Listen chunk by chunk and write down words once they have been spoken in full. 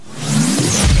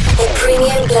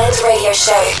Premium Blend Radio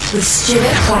Show with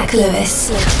Stuart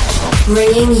Clack-Lewis.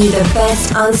 Bringing you the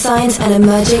best unsigned and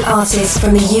emerging artists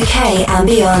from the UK and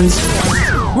beyond.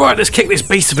 Right, let's kick this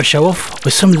beast of a show off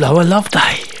with some Lower Love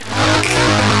Day.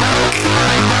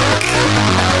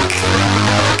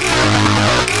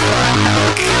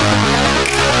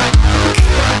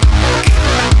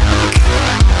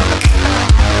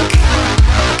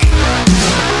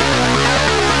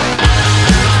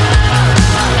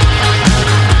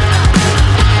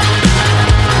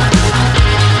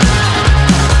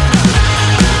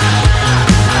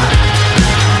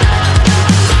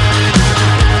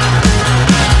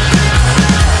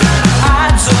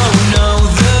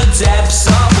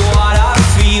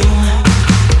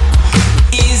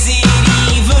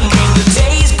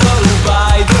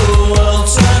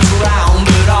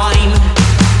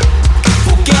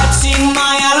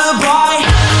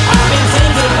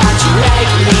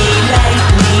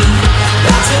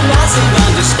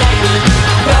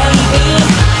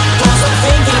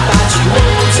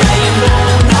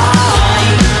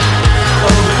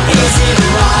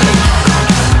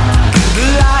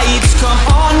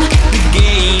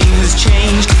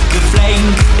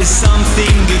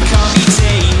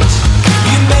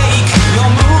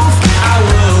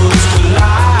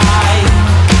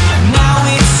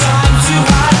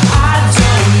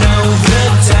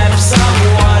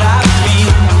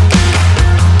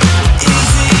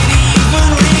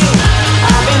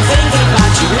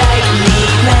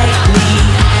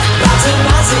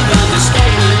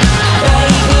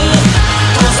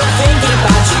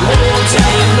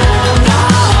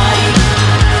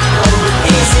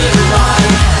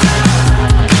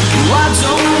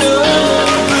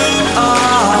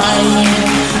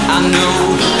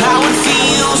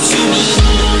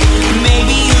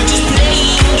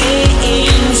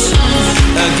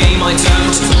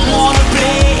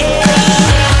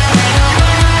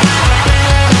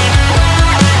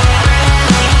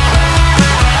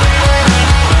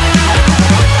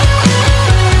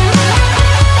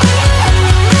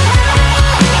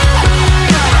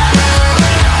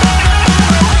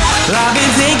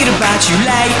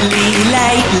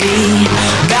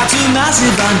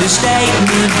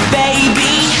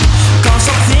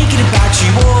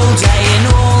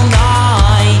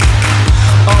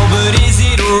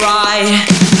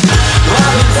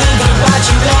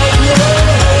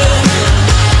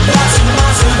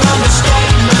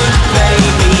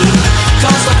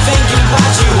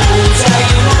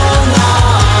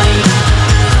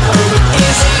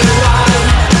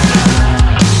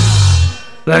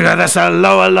 That's a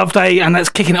Lower Love Day, and that's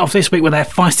kicking it off this week with their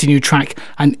feisty new track,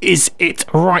 and Is It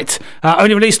Right?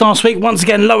 Only released last week. Once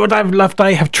again, Lower Love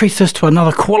Day have treated us to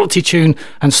another quality tune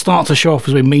and start to show off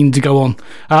as we mean to go on.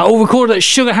 All recorded at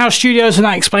Sugar House Studios, and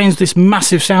that explains this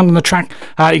massive sound on the track.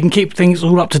 You can keep things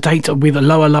all up to date with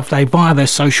Lower Love Day via their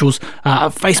socials,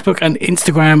 Facebook and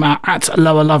Instagram at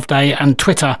Lower Love Day, and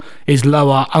Twitter is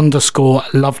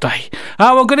Lower_Love Day.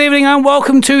 Well, good evening and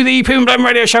welcome to the Premium Blend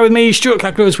Radio Show with me, Stuart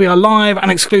Clack-Lewis. We are live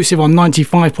and exclusive on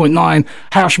 95.9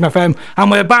 Howsham FM, and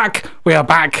we are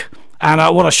back.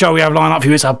 And what a show we have lined up for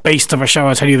you. It's a beast of a show,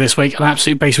 I tell you, this week. An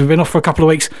absolute beast. We've been off for a couple of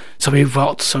weeks, so we've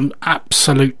got some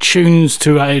absolute tunes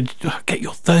to get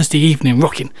your Thursday evening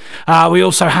rocking. We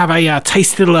also have a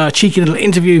tasty little, cheeky little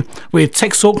interview with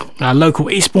TxtTalk, a local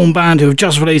Eastbourne band who have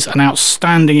just released an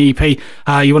outstanding EP.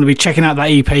 You want to be checking out that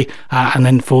EP, and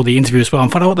then for the interview as well,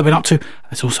 and find out what they've been up to.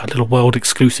 It's also a little world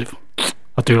exclusive.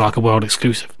 I do like a world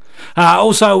exclusive.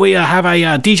 Also, we have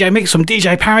a DJ mix from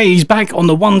DJ Parry. He's back on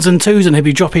the ones and twos, and he'll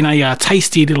be dropping a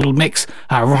tasty little mix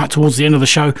right towards the end of the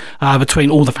show between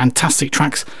all the fantastic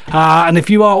tracks. And if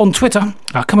you are on Twitter,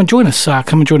 come and join us.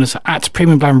 Come and join us at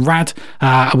Premium Blend Rad.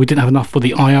 We didn't have enough for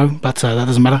the IO, but that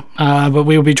doesn't matter. But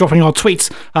we will be dropping our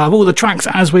tweets of all the tracks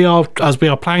as we are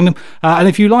playing them. And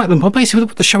if you like them, well, basically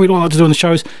what the show we like to do on the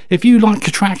show is, if you like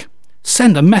a track,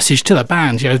 send a message to the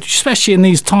band, especially in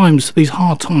these times, these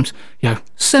hard times,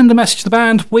 send a message to the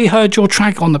band. We heard your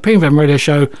track on the Premium Radio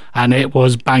Show and it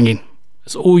was banging.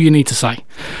 That's all you need to say.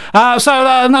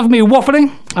 So enough of me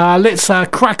waffling. Let's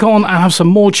crack on and have some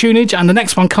more tunage. And the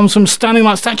next one comes from Standing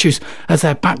Like Statues, as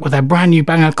they're back with their brand new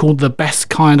banger called The Best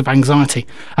Kind of Anxiety,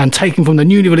 and taken from the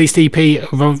newly released EP,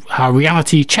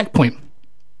 Reality Checkpoint.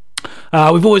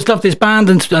 We've always loved this band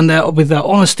and with their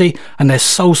honesty and their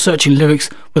soul-searching lyrics,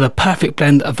 with a perfect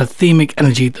blend of anthemic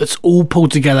energy that's all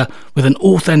pulled together with an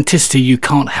authenticity you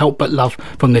can't help but love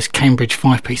from this Cambridge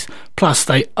five-piece. Plus,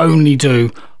 they only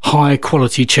do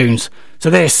high-quality tunes. So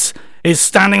this is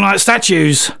Standing Like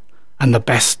Statues and The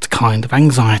Best Kind of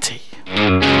Anxiety.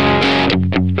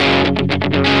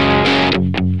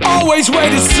 Always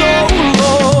waited so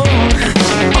long,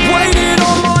 I've waited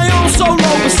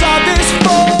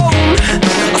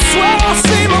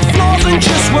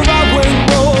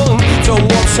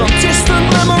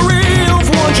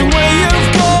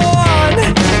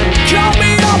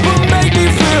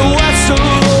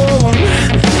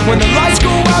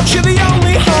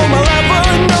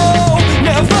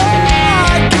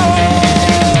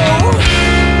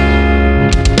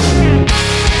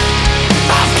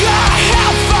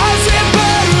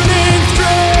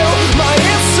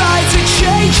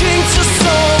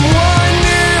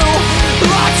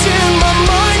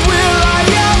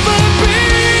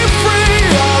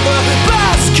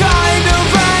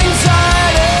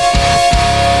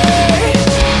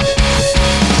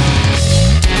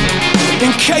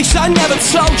case I never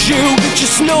told you,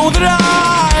 just know that I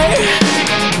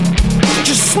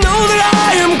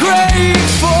am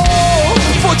grateful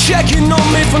for checking on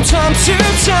me from time to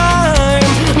time.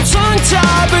 I'm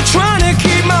tongue-tied but trying to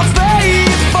keep my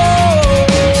faith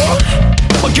full.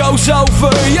 What goes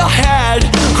over your head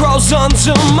crawls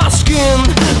under my skin.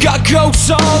 Got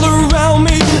ghosts all around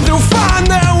me, they'll find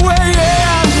their way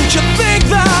in. You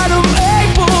think that I'm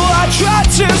able, I try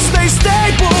to stay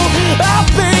stable. I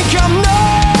think I'm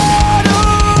not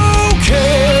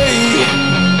okay.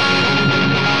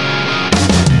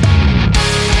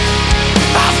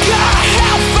 I've got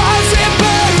hellfire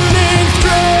burning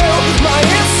through. My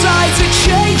insides are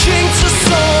changing to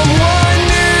someone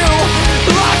new.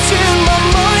 Locked in my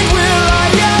mind, will I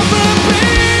ever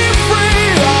be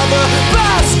free? All the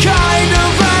best kind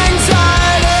of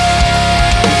anxiety.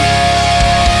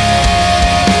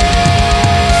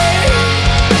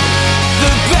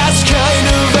 The best kind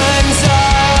of anxiety.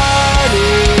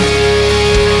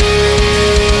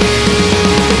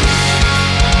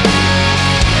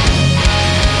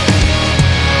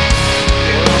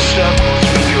 In circles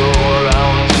we go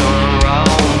around and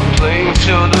round, playing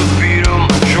to the beat of my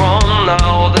drum.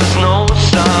 Now there's no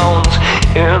sound.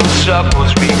 In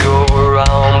circles we go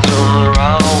around and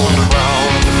round,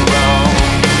 round and round,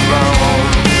 round.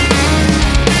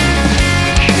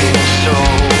 Came so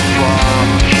far,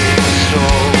 came so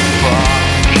far,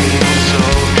 came so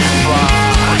far.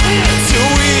 Till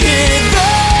we hit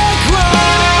the ground.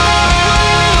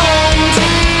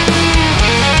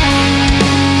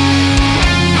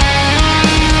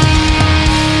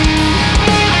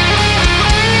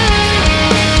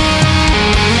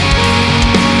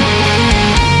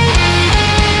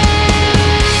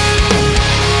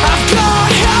 I've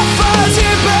got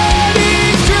hellfire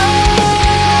burning through.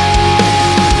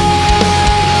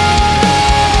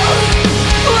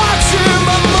 Locked in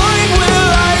my mind, will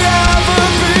I ever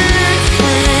be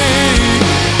free?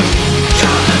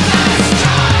 You're the best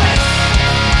kind.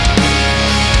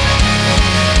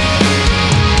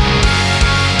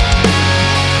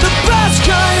 The best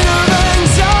kind of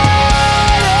anxiety.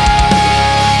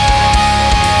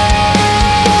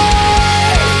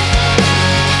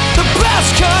 The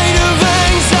best kind of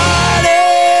anxiety.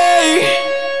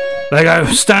 There you go,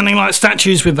 standing like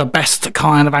statues with the best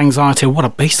kind of anxiety. What a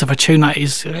beast of a tune that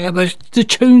is. Yeah, the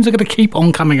tunes are going to keep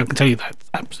on coming, I can tell you that.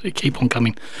 Absolutely keep on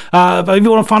coming. But if you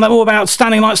want to find out more about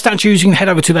Standing Like Statues, you can head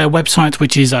over to their website,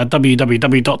 which is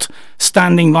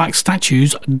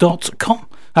www.standinglikestatues.com.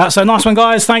 So nice one,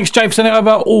 guys. Thanks, Jay, for sending it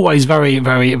over. Always very,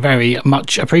 very, very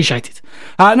much appreciated.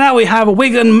 Now we have a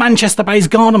Wigan, Manchester-based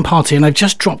Garden Party, and they've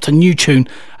just dropped a new tune,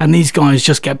 and these guys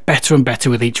just get better and better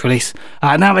with each release.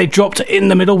 Now they've dropped In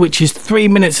the Middle, which is 3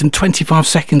 minutes and 25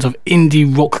 seconds of indie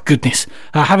rock goodness.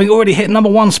 Having already hit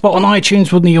 #1 spot on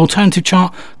iTunes with the alternative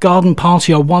chart, Garden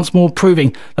Party are once more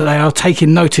proving that they are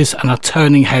taking notice and are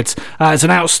turning heads. It's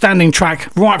an outstanding track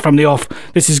right from the off.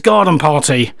 This is Garden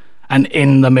Party and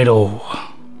In the Middle.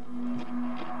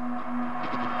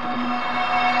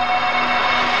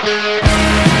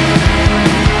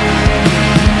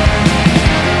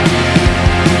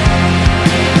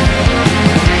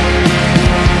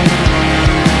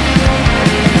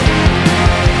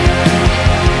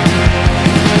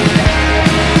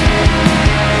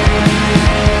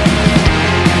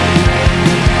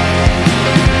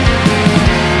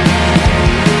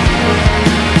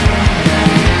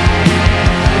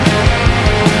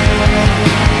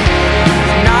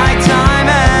 Nighttime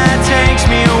air takes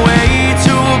me away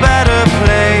to a better place.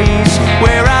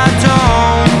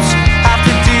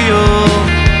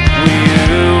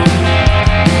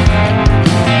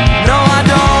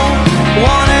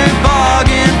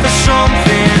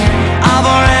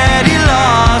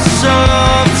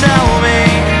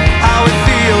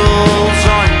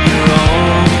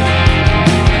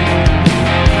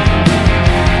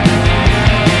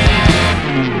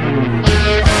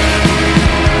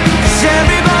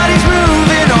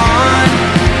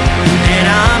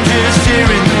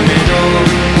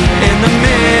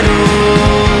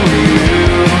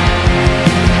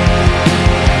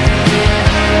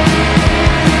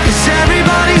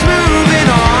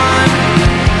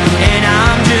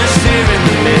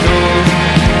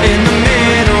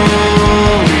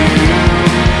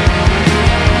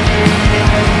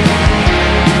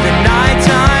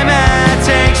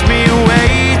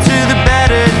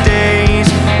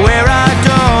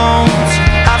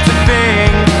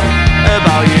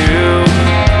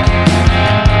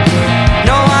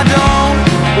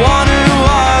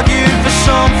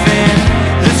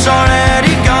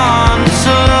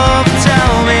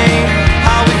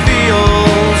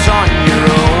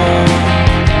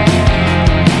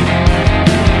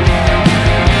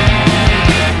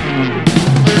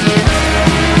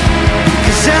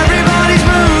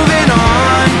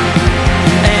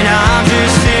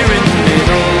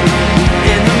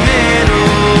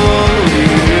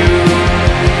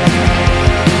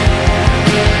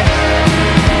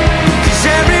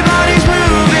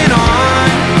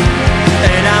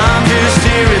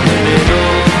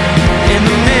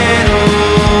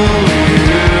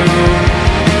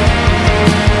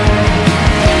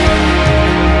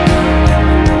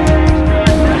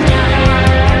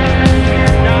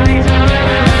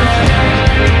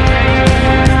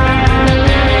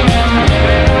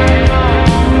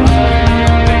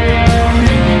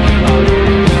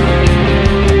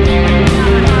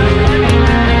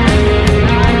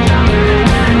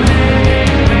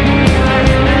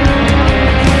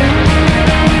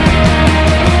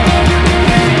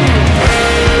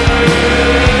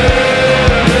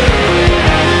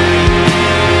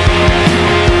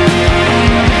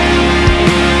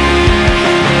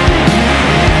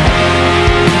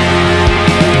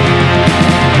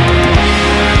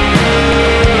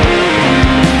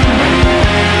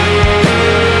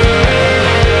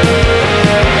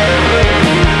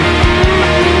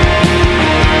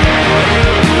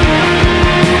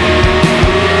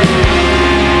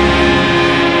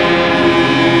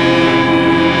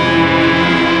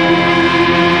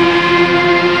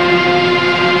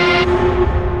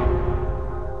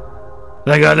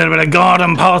 They got a little bit of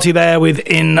Garden Party there with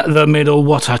In the Middle.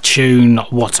 What a tune.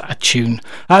 What a tune.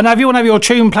 Now, if you want to have your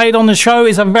tune played on the show,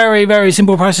 it's a very, very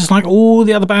simple process. Like all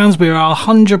the other bands, we are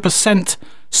 100%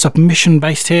 submission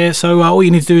based here. So all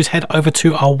you need to do is head over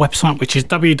to our website, which is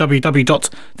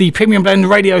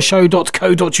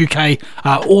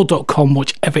www.thepremiumblendradioshow.co.uk or .com,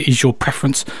 whichever is your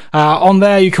preference. On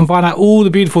there, you can find out all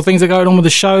the beautiful things that are going on with the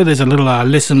show. There's a little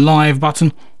listen live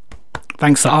button.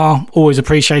 Thanks that are always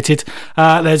appreciated.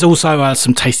 There's also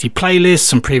some tasty playlists,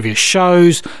 some previous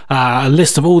shows, a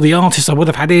list of all the artists I would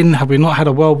have had in had we not had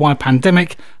a worldwide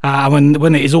pandemic.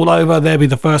 When it is all over, they'll be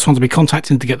the first ones to be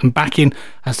contacted to get them back in,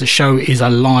 as the show is a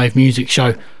live music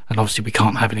show. And obviously we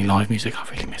can't have any live music. I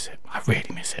really miss it.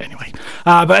 Anyway.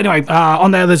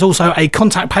 On there's also a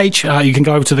contact page. You can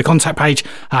go over to the contact page,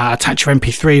 attach your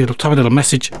MP3, type a little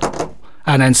message,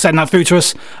 and then send that through to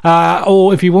us.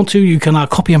 Or if you want to, you can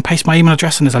copy and paste my email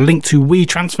address, and there's a link to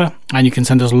WeTransfer, and you can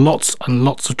send us lots and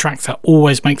lots of tracks. That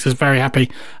always makes us very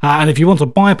happy. And if you want to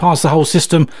bypass the whole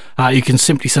system, you can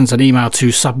simply send us an email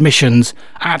to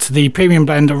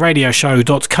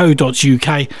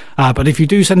submissions@thepremiumblendradioshow.co.uk. But if you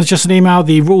do send us just an email,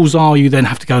 the rules are you then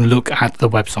have to go and look at the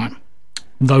website.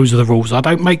 Those are the rules. I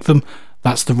don't make them.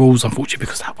 That's the rules, unfortunately,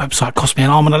 because that website cost me an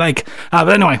arm and a leg. But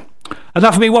anyway,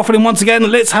 enough of me waffling once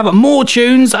again. Let's have more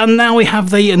tunes. And now we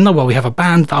have we have a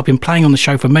band that I've been playing on the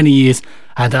show for many years.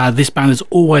 And this band has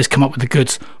always come up with the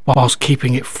goods whilst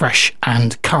keeping it fresh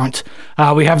and current.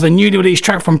 We have the newly released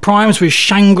track from Primes with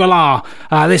Shangri-La.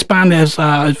 This band has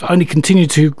only continued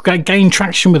to gain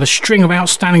traction with a string of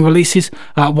outstanding releases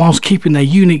whilst keeping their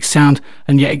unique sound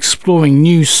and yet exploring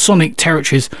new sonic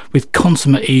territories with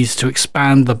consummate ease to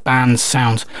expand the band's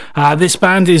sound. This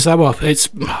band is, they're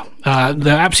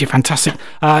absolutely fantastic.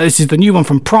 This is the new one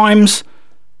from Primes,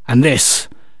 and this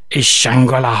is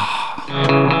Shangri-La.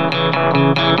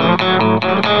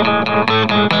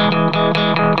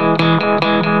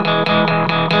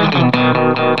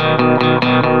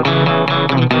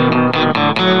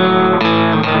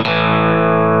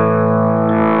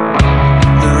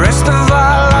 The rest of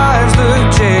our lives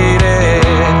look jaded.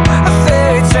 A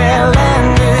fairy tale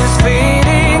end is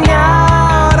fading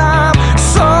out. I'm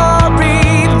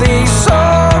sorry they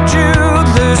sold you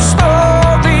the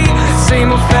story.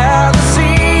 Same old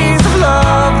fantasies of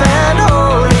love and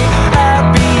holy,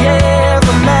 happy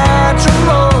ever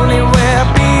matrimony, where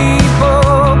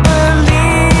people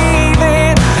believe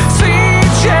in sweet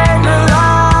Shangri-La.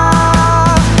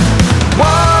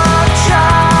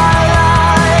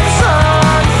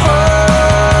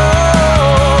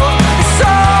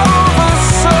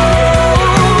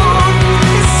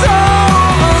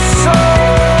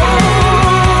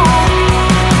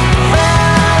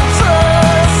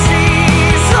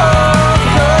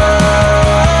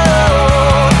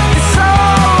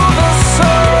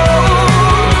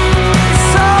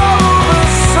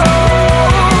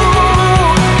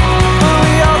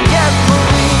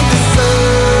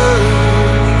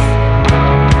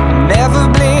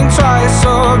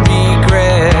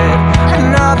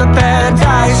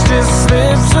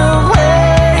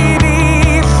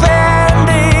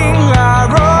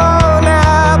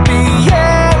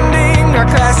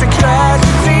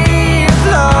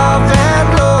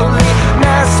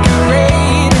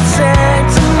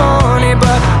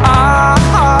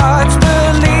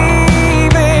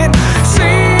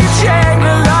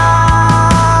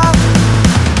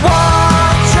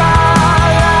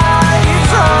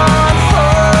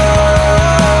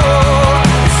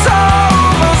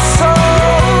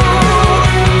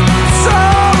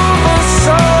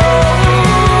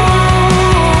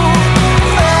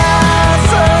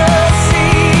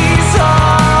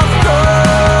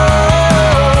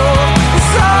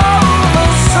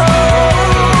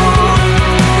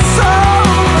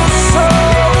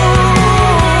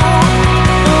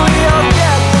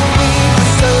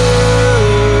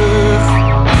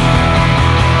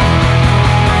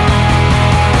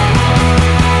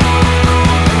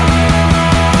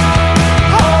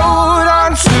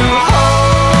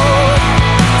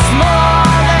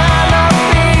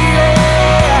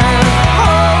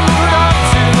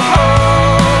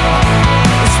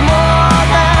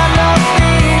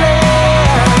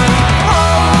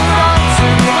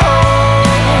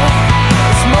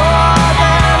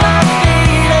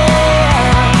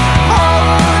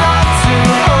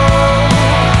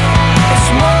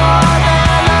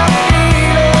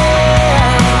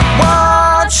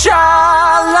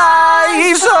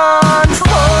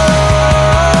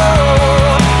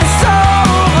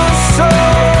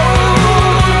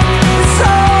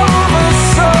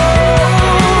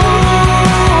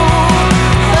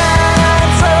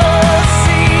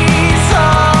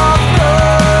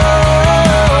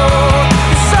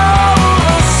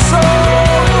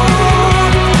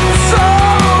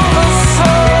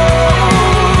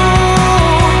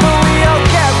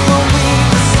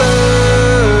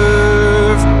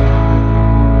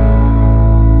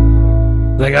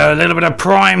 There you go, a little bit of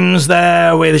Primes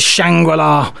there with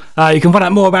Shangri-La. You can find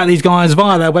out more about these guys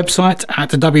via their website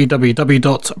at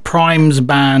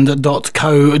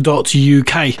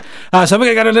www.primesband.co.uk. So we're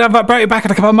going to go to another break, back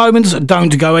in a couple of moments.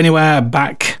 Don't go anywhere,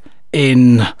 back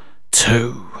in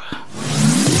 2.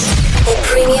 The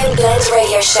Premium Blend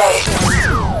Radio Show.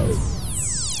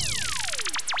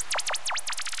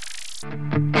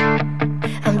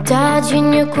 I'm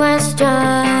dodging your questions,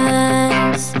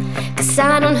 'cause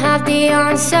I don't have the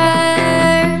answers.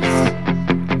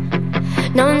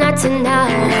 No, not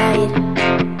tonight.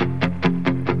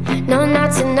 No,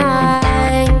 not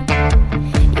tonight.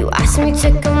 You asked me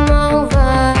to come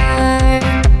over.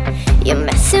 You're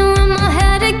messing with my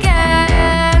head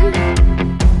again.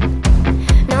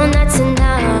 No, not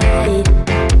tonight.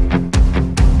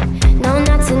 No,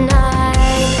 not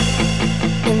tonight.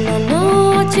 And I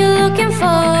know what you're looking for.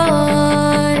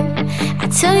 I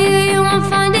tell you, you won't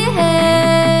find it here.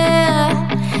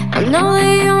 I know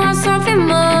that you want something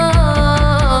more.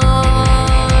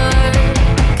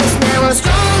 'Cause now I'm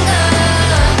stronger.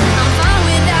 I'm fine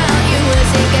without you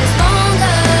as it gets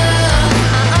longer.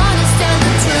 I understand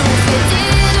the truth. You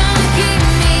didn't keep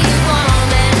me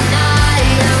warm at night.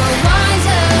 Now I'm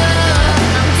wiser.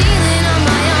 I'm dealing on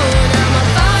my own. I'm a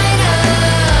fighter.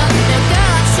 Now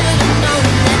girl, I should've known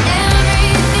that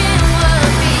everything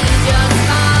would be just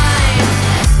fine.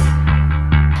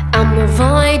 I'm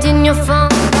avoiding your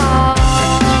phone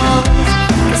calls,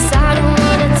 'cause I don't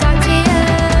wanna talk to you.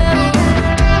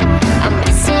 I'm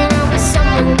messing around with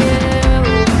someone new.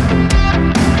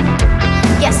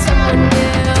 Yeah, someone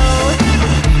new.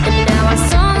 And now our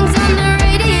song's on the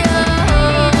radio,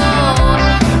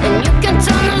 and you can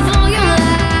turn the volume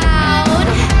loud,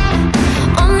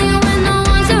 only when no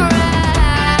one's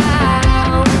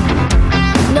around.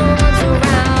 No one's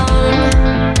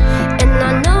around. And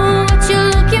I know what you're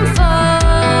looking for.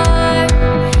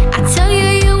 I tell you,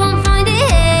 you won't find it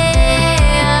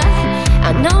here. I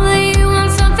know that you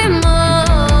want something more.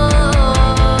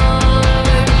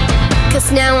 'Cause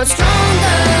now I'm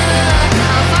stronger.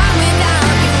 I'm fine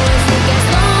without you as it gets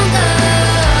longer.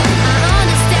 I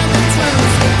understand the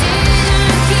truth. You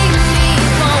didn't keep me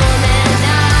warm at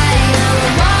night. Now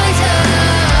I'm wiser.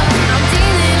 I'm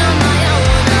dealing on my own.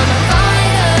 I'm a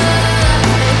fighter.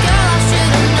 And girl, I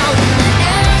should've known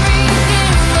that everything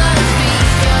would be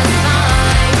just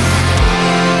fine.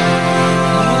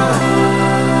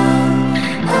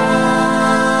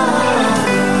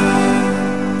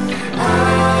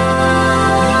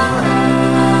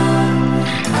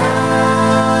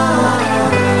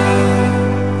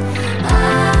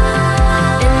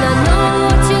 And I know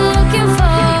what you're looking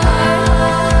for.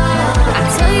 I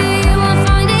tell you, you won't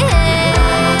find it here.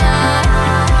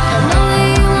 I know that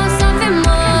you want something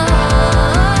more.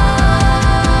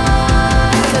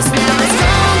 'Cause now I'm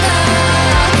stronger.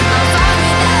 I'm fine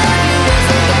without you as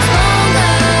it gets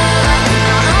longer.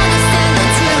 I understand the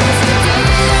truth. You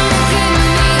didn't keep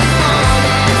me warm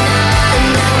at night.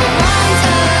 Now I'm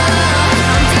wiser.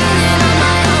 I'm dealing on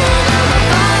my own. I'm a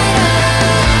fighter.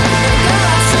 Girl, I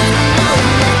should've known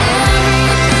that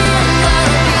everything would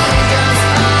be just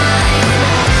fine.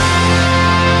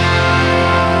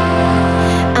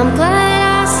 I'm glad I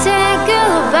said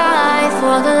goodbye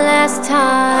for the last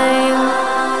time.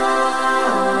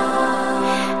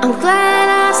 I'm glad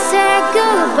I said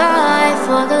goodbye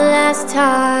for the last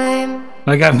time.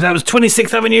 Okay, that was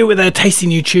 26th Avenue with their tasty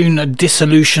new tune,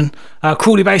 Dissolution.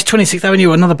 Crawley based 26th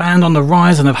Avenue, another band on the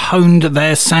rise and have honed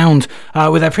their sound.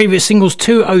 With their previous singles,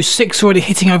 206 already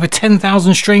hitting over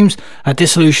 10,000 streams.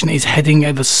 Dissolution is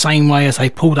heading the same way as they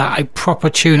pulled out a proper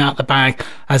tune out the bag,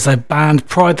 as the band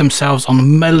pride themselves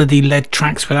on melody-led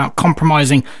tracks without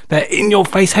compromising their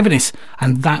in-your-face heaviness.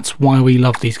 And that's why we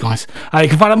love these guys. You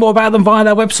can find out more about them via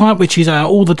their website, which is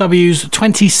all the W's,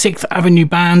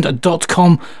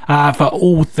 26thavenueband.com, for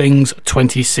all things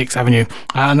 26th Avenue.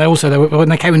 And they also, when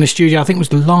they came in the studio, I think it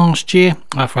was last year,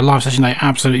 for a live session, they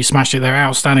absolutely smashed it. They're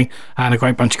outstanding and a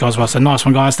great bunch of guys as well. So nice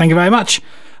one, guys. Thank you very much.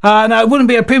 Now, it wouldn't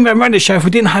be a Premium Radio Show if we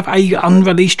didn't have a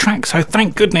unreleased track, so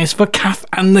thank goodness for Kath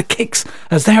and the Kicks,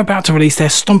 as they're about to release their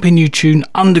stomping new tune,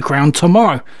 Underground,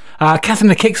 tomorrow. Kath and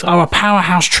the Kicks are a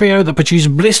powerhouse trio that produce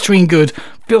blistering good,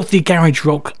 filthy garage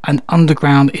rock, and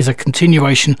Underground is a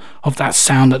continuation of that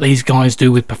sound that these guys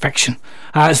do with perfection.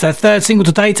 It's their third single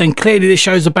to date, and clearly this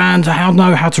shows the band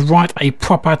know how to write a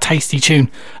proper tasty tune.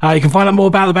 You can find out more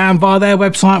about the band via their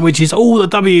website, which is all the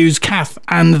W's,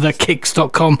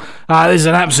 kathandthekicks.com. This is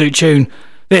an absolute tune.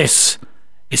 This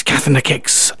is Kath and the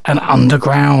Kicks and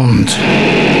Underground.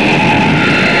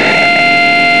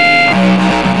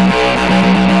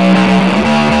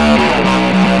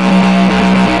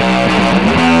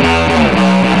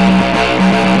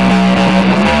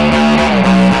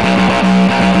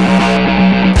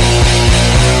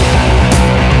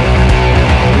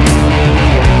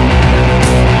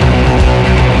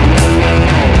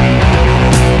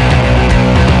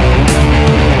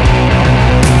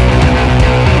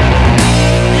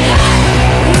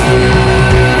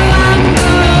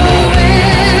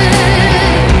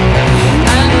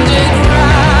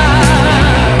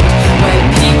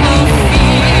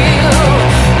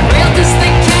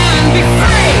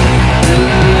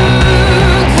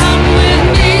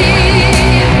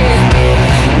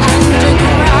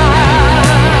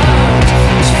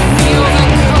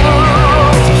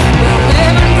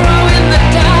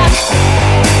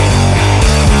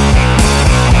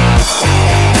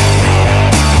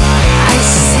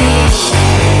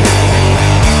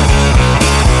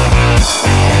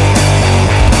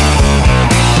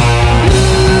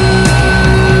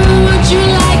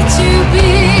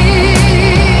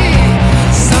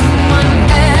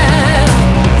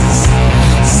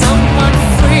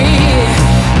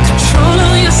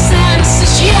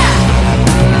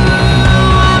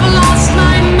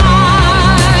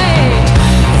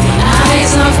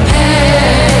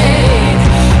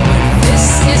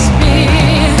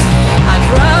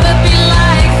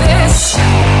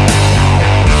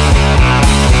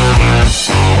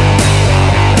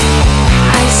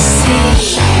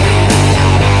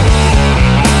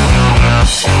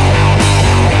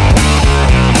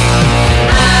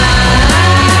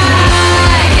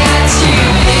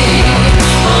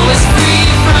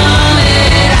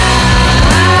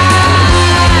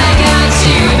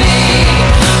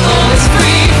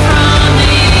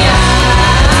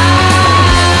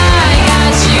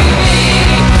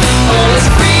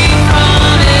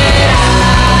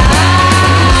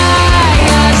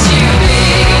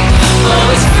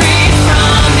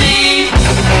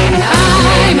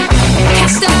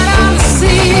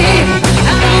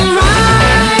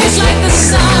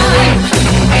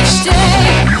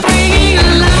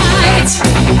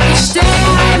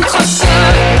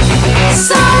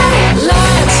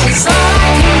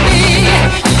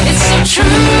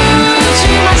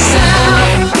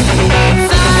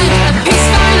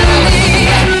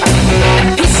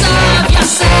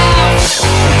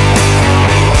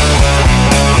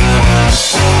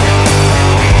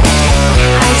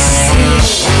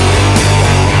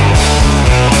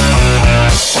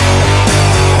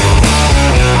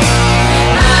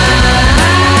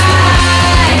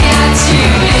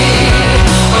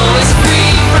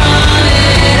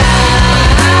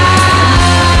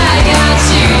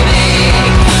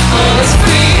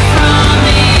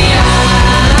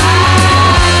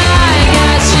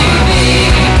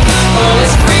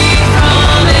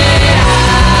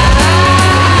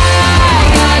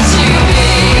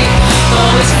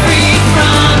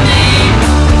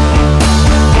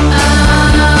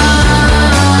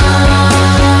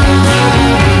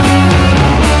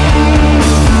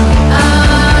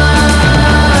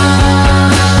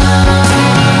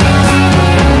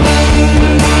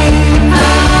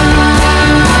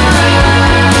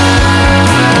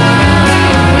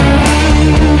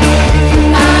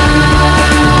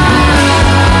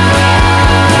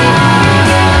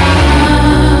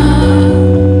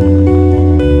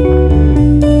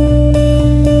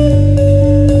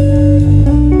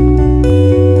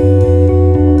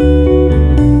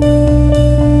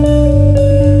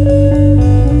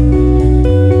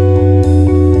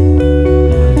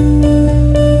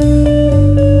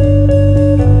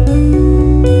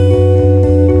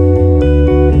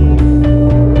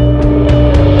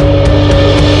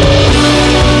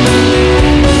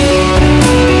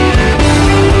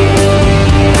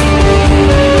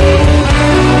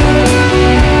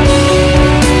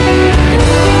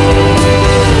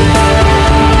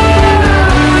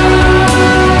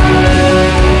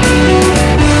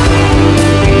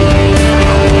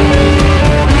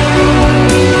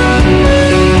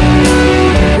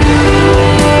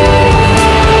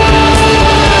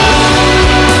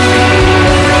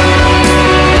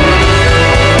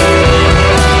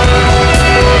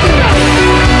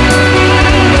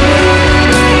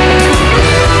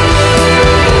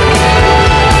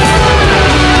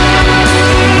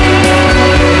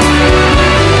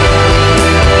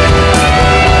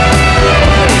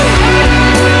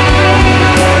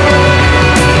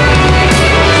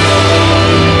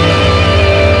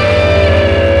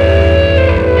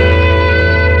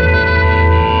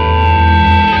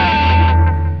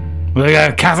 Well,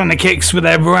 there we go. Kath and the Kicks with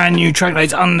their brand new track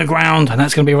that's Underground, and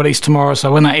that's going to be released tomorrow.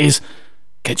 So when that is,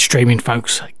 get streaming,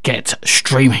 folks. Get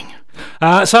streaming.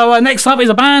 So next up is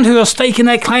a band who are staking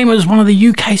their claim as one of the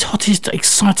UK's hottest,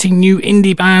 exciting new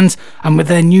indie bands, and with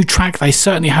their new track, they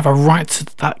certainly have a right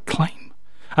to that claim.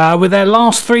 With their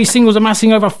last 3 singles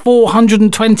amassing over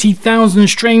 420,000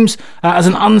 streams as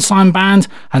an unsigned band,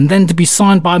 and then to be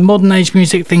signed by Modern Age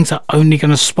Music, things are only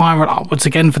going to spiral upwards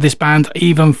again for this band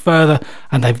even further,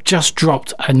 and they've just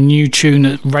dropped a new tune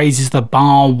that raises the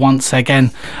bar once again.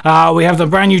 We have the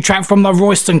brand new track from the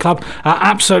Royston Club,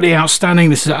 absolutely outstanding.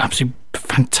 This is an absolutely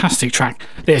fantastic track.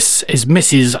 This is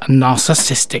Mrs.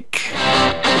 Narcissistic.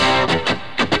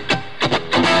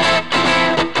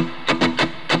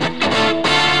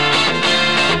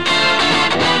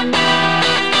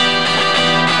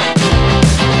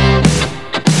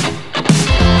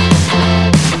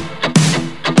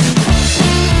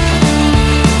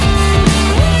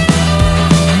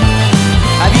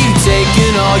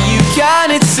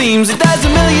 It seems that there's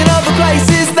a million other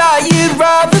places that you'd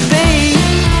rather be,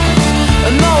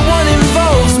 and not one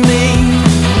involves me.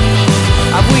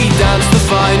 Have we danced the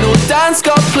final dance,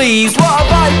 God please? What a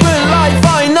vibrant life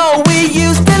I know we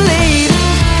used to lead.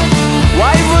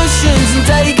 White Russians and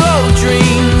day-glow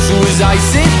dreams. So as I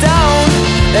sit down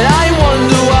and I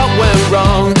wonder what went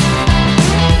wrong,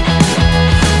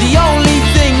 the only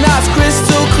thing that's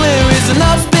crystal clear is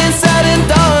enough's been said and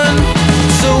done.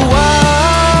 So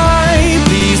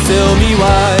tell me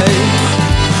why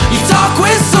you talk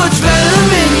with such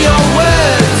venom in your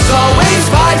words, always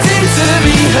fighting to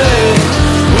be heard,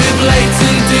 with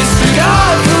blatant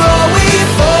disregard for all we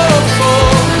fought for.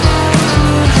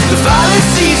 The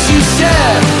fallacies you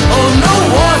share hold no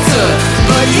water,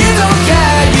 but you don't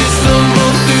care. You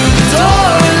stumble through the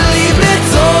door and leave me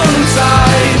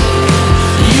tongue-tied.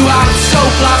 You act so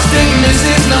plastic,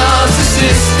 Mrs.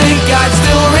 Narcissistic, I'd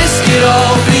still risk it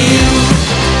all for you.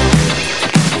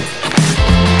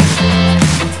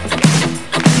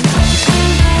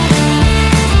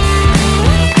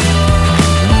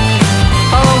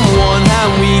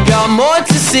 More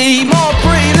to see, more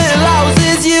pretty little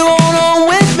houses you own on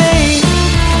with me.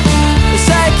 The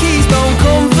sad keys don't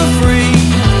come for free.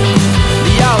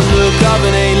 The outlook of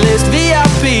an A-list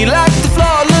VIP, like the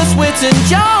flawless wit and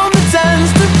charm that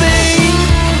tends to be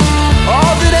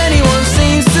all that anyone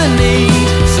seems to need.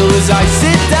 So as I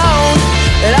sit down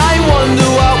and I wonder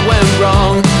what went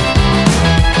wrong,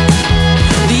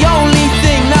 the only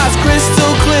thing that's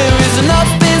crystal clear is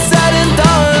enough's been said and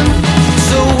done.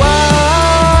 So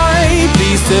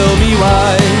tell me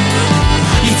why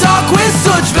you talk with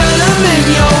such venom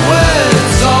in your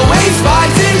words, always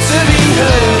fighting to be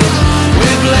heard,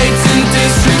 with blatant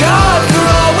disregard for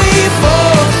all we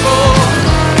fought for.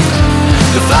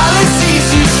 The fallacies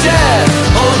you share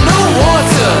hold no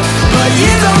water, but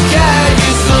you don't care.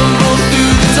 You stumble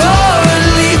through the door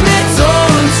and leave me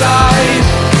tongue-tied.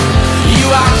 You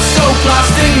act so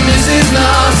plastic, Mrs.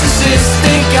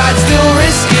 Narcissistic, I'd still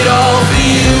risk it all for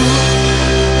you.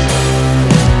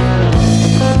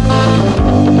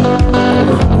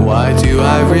 Why do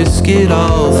I risk it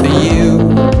all for you?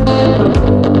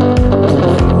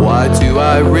 Why do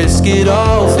I risk it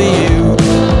all for you?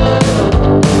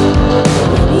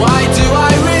 Why do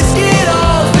I risk it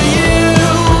all for you?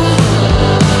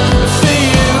 For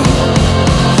you.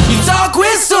 You talk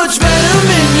with such venom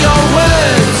in your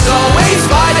words, always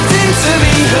fighting to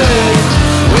be heard,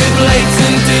 with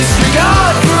blatant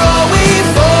disregard for all we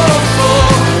fought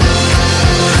for.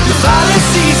 The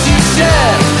fallacies you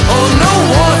share hold no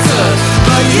water,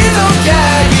 but you don't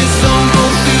care. You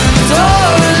stumble through the door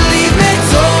and leave me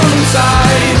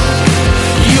tongue-tied.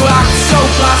 You act so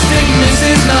plastic,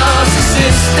 Mrs.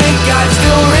 Narcissistic, I'd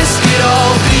still risk it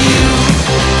all for you.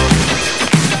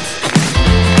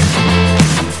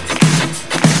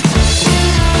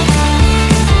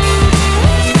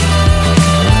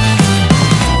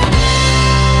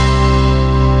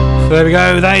 There we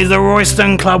go. That is the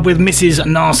Royston Club with Mrs.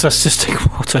 Narcissistic.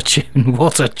 What a tune.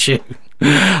 What a tune.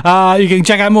 You can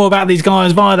check out more about these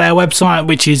guys via their website,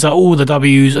 which is all the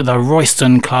W's,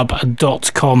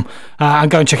 theroystonclub.com.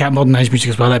 And go and check out Modern Age Music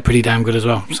as well. They're pretty damn good as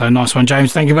well. So nice one,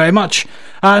 James. Thank you very much.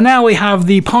 Now we have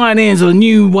the pioneers of the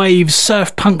new wave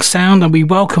surf punk sound, and we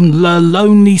welcome The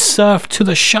Lonely Surf to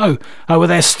the show with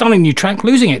their stunning new track,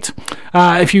 Losing It.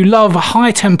 If you love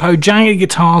high-tempo, jangy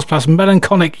guitars plus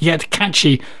melancholic yet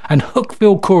catchy and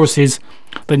hook-filled choruses,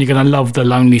 then you're going to love The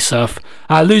Lonely Surf.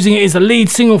 Losing It is the lead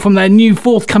single from their new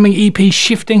forthcoming EP,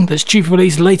 Shifting, that's due for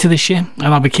release later this year,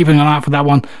 and I'll be keeping an eye out for that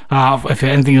one if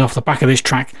anything is off the back of this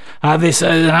track. This is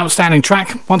an outstanding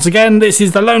track. Once again, this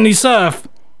is The Lonely Surf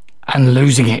and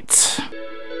Losing It.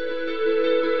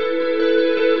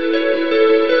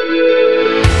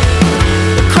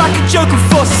 joke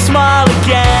and force a smile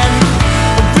again.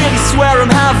 I really swear I'm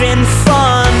having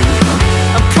fun.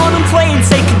 I'm contemplating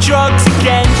taking drugs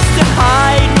again just to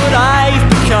hide what I've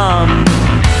become.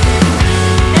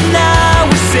 And now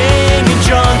we're singing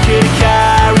drunk at a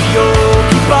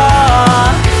karaoke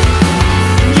bar.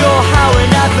 And you're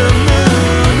howling at the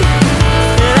moon,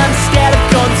 and I'm scared I've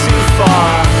gone too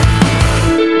far.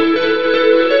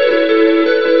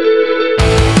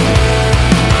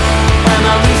 Am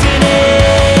I losing it?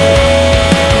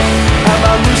 Am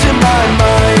I losing my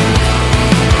mind?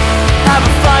 Have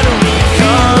I finally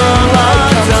come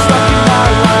like I'm stuck in my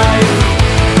life?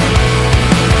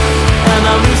 Am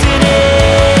I losing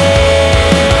it?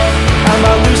 Am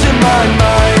I losing my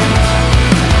mind?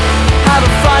 Have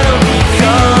I finally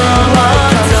come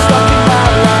like I'm stuck in my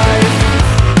life?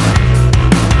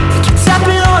 Keep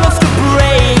tapping on off the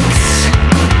brakes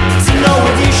to know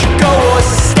if you should go or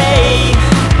stay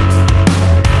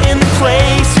in the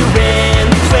place you're in,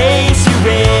 the place you're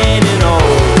in, and oh,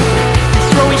 you're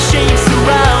throwing shapes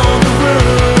around the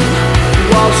room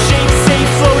while shapes say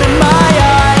float in my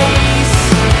eyes.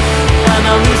 Am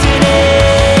I losing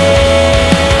it?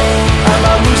 Am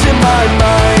I losing my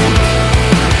mind?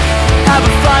 Have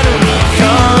I finally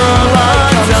come like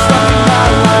I'm stuck in my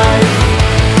life?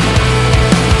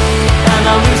 Am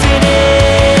I losing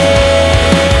it?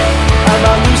 Am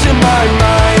I losing my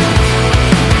mind?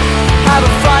 Have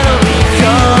I finally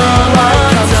come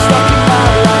like I'm stuck in my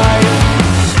life?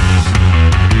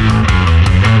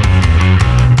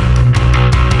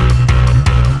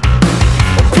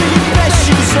 Put your best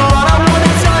shoes on, I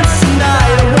wanna dance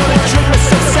tonight. I wanna drink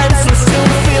myself senseless till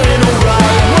I'm feeling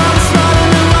alright. While I'm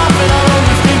smiling and laughing, I'll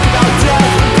only think about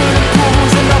death. Burning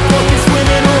pools in my pockets,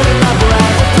 winning all in my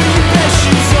breath. Put your best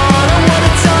shoes on, I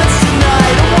wanna dance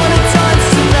tonight. I wanna dance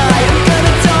tonight, I'm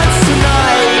gonna dance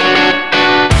tonight.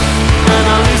 Am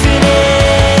I losing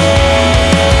it?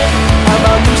 Am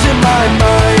I losing my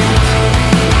mind?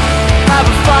 Have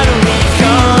I finally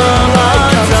come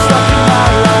like I'm stuck in my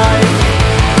life?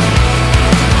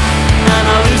 Am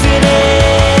I losing it?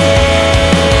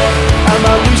 Am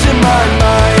I losing my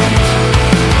mind?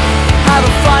 Have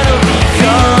I finally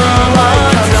come like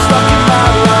I'm stuck in my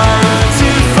life?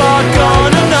 Too far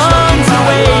gone and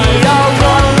underway. I'll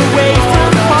run away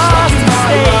from past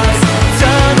mistakes.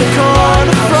 Turn the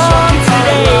corner from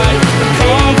today.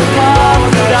 Pave the path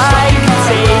that I can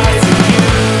take to you.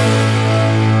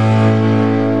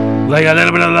 They got a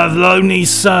little bit of the Lonely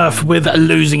Surf with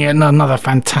Losing It. Another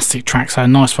fantastic track. So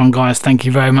nice one, guys. Thank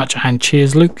you very much. And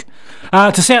cheers, Luke.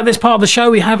 To set up this part of the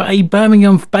show, we have a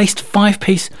Birmingham-based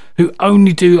 5-piece who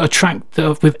only do a track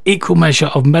with equal measure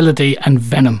of melody and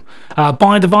venom.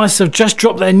 By Device have just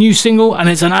dropped their new single, and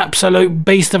it's an absolute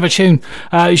beast of a tune.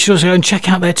 You should also go and check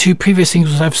out their 2 previous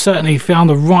singles. They've certainly found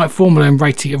the right formula in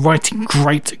writing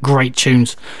great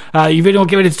tunes. You really want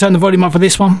to get ready to turn the volume up for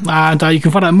this one, and you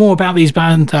can find out more about these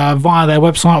bands via their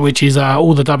website, which is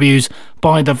all the W's,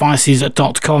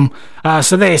 bydevices.com.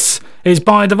 So this is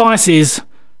By Devices,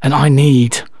 and I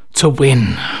Need to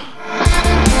Win.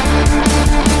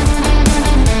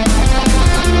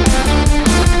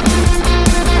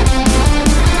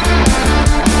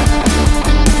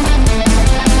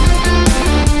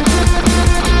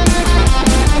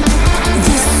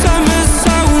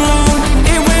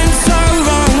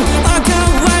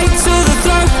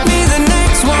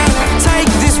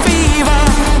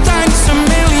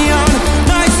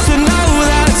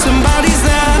 Somebody's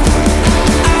there.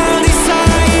 I'll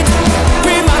decide,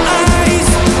 bring my eyes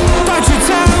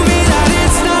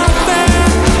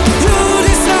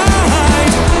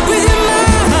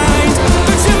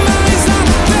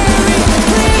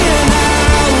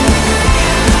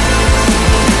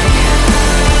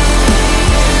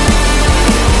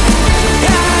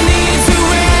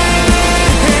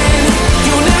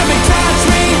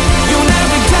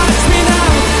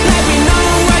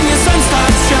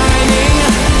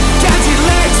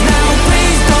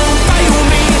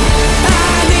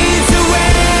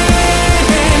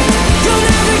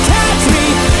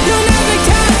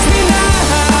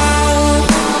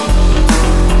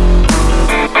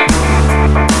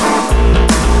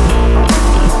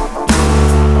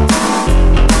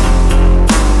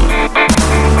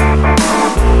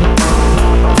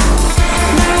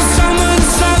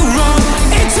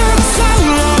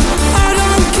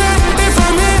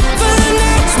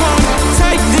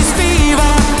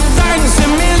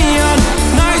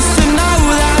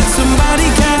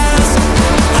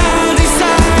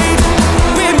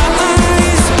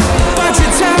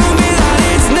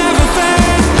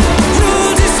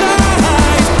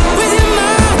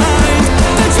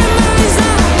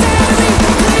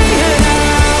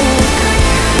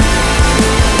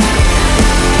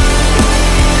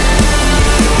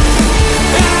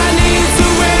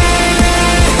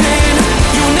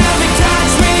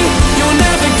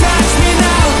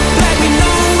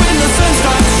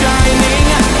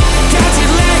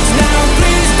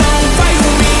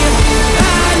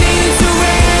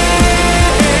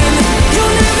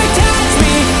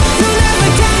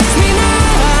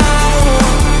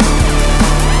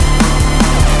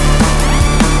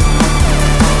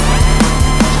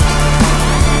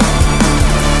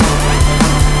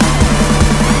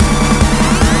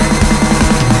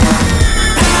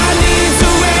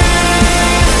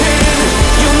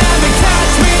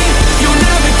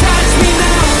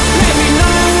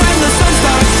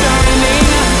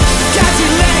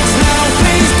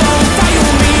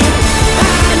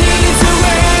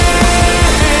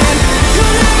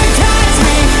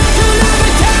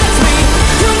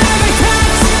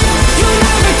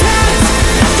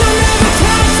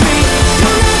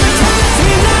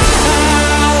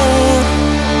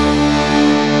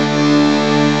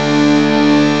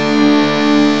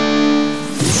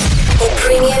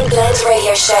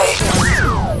Radio Show.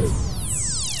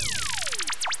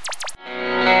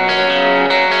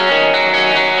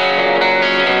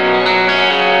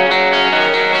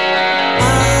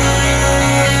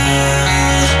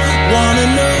 Wanna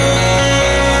know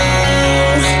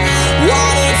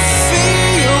what it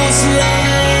feels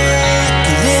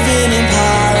like living in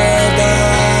paradise,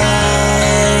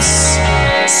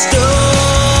 stuck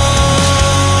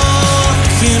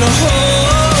in a hole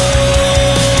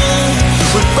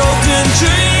with broken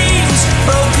dreams.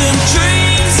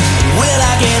 Will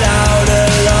I get out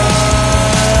alive?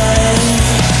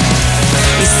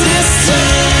 Is this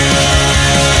time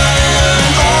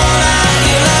all that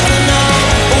you'll ever know?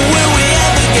 Or will we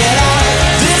ever get out?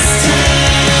 This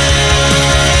time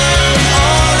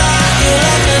all that you'll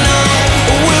ever know?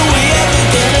 Or will we ever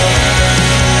get out?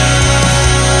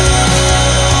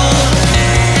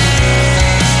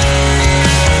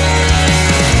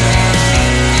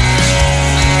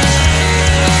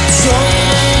 Talk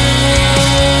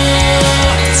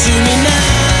to me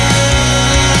now,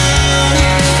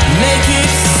 make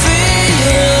it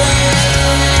feel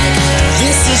like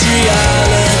this is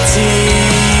reality.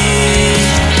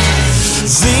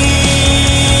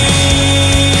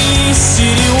 These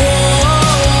city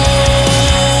walls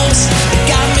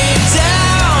got me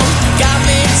down.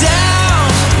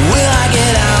 Will I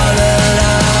get out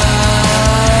alive?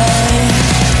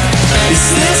 Is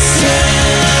this time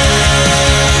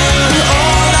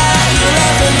all that you'll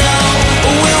ever know?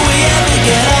 Or will we ever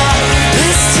get out?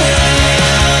 This time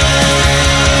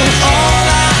all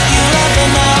that you'll ever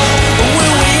know? Or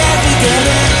will we ever get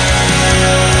out?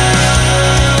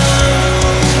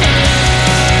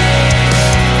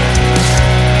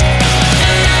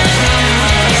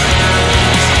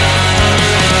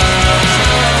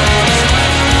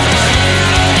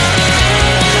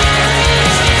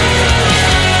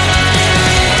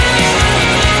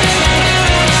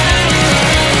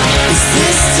 Is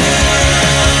this time all that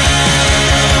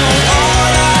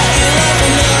you'll ever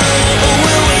know? Or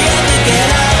will we ever get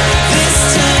out? This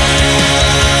time all that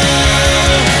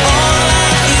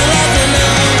you'll ever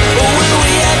know? Or will we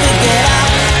ever get out?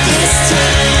 This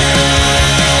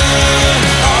time all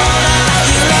that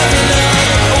you'll ever know?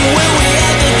 Or will we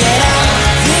ever get out?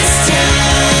 This time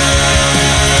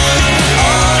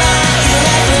all that you'll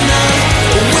ever know?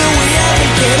 Or will we ever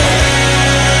get out?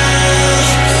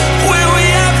 Will we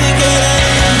ever get out? Will we ever get out?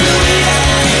 Will we ever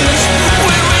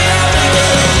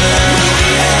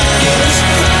get out? Will we ever get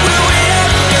out? Will we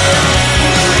ever get out?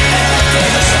 Will we ever get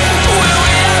out? Will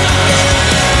we ever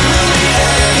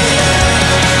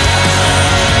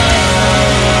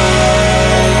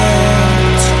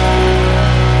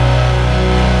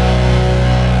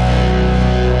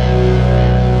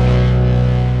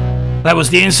That was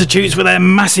the Institutes with their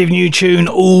massive new tune,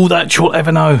 All That You'll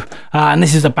Ever Know. And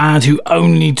this is a band who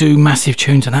only do massive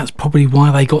tunes, and that's probably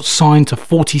why they got signed to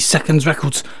 40 Seconds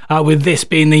Records, with this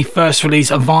being the first release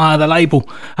via the label.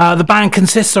 The band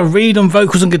consists of Reed on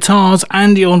vocals and guitars,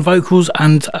 Andy on vocals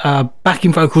and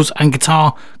backing vocals and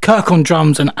guitar, Kirk on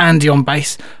drums and Andy on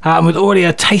bass, and with already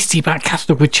a tasty back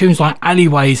catalogue with tunes like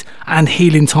Alleyways and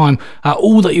Healing Time.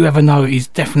 All That You Ever Know is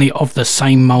definitely of the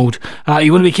same mould.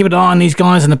 You want to be keeping an eye on these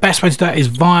guys, and the best way to do that is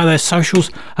via their socials.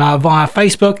 Via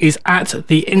Facebook is at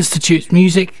the Institutes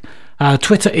Music,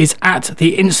 Twitter is at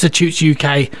the Institutes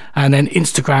UK, and then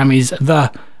Instagram is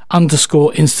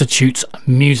 _Institutes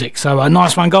Music. So a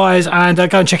nice one, guys, and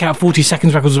go and check out 40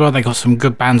 Seconds Records as well. They got some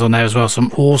good bands on there as well,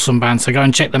 some awesome bands, so go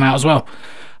and check them out as well.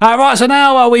 Right, so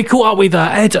now we caught up with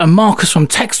Ed and Marcus from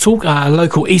TxtTalk, a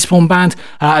local Eastbourne band,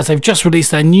 as they've just released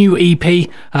their new EP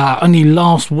only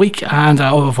last week, and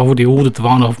I've already ordered the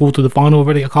vinyl. I've ordered the vinyl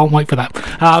already. I can't wait for that.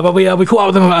 But we caught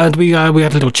up with them, and we had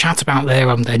a little chat about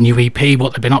their new EP,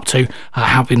 what they've been up to,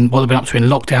 what they've been up to in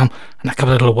lockdown, and a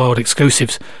couple of little world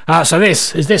exclusives. So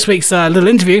this is this week's little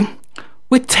interview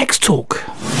with TxtTalk.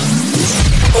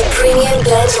 The Premium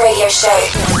Blend Radio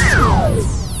Show.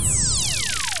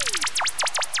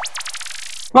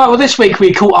 Right, well, this week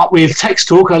we caught up with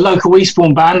TxtTalk, a local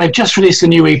Eastbourne band. They've just released a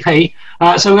new EP, so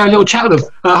we're going to have a little chat with them.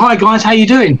 Hi, guys, how you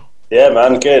doing? Yeah,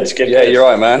 man, good. Yeah, you're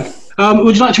right, man.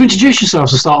 Would you like to introduce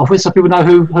yourselves to start off with, so people know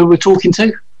who we're talking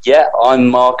to? Yeah, I'm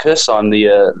Marcus. I'm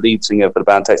the lead singer for the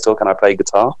band TxtTalk, and I play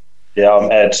guitar. Yeah, I'm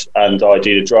Ed, and I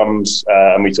do the drums,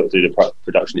 and we sort of do the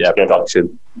production. Yeah,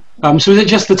 production. So is it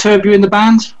just the two of you in the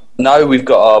band? No, we've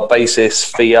got our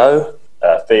bassist Theo.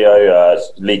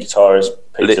 Lead guitarist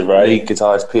Peter Ray. Lead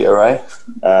guitarist Peter Ray.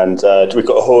 And we've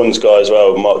got a horns guy as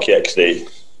well, Mark Yexley.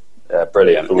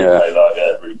 Brilliant.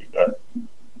 Really good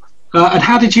guy. And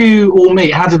how did you all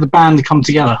meet? How did the band come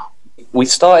together? We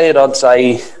started, I'd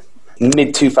say,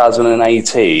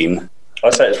 mid-2018,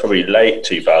 I'd say it's probably late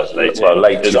 2018. Well,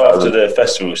 late It was 2000. after the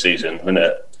festival season, wasn't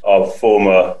it? Our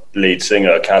former lead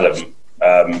singer, Callum,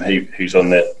 who's on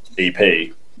the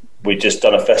EP, we'd just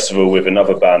done a festival with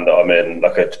another band that I'm in,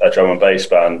 like a drum and bass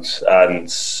band,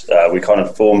 and we kind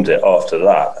of formed it after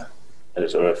that.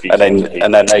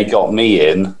 And then they got me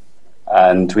in,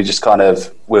 and we just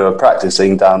we were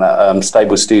practicing down at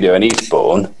Stable Studio in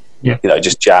Eastbourne, Yeah. you know,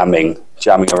 just jamming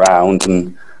around,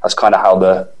 and that's kind of how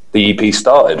the EP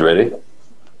started, really.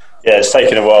 Yeah, it's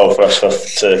taken a while for us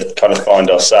to kind of find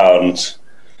our sound.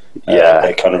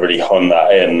 They kind of really honed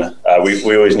that in.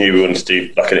 We always knew we wanted to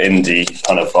do like an indie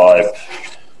kind of vibe,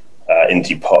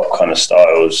 indie pop kind of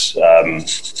styles.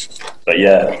 But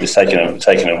yeah, it's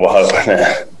taken a while.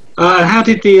 How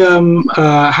did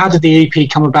the EP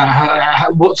come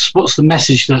about? What's the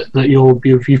message that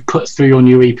you've put through your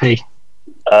new EP?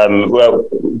 Well,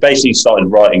 basically started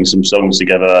writing some songs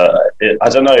together. I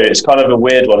don't know, it's kind of a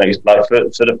weird one. It's like for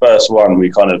the first one,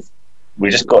 we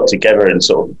just got together and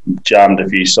sort of jammed a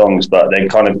few songs, but then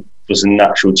kind of was a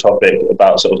natural topic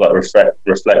about sort of like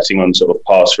reflecting on sort of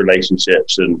past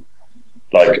relationships and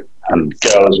like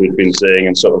girls we've been seeing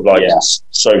and sort of like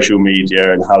social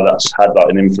media and how that's had like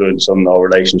an influence on our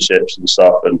relationships and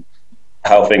stuff and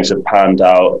how things have panned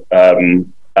out.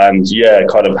 And yeah,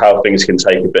 kind of how things can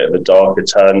take a bit of a darker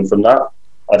turn from that.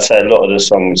 I'd say a lot of the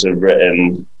songs are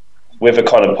written with a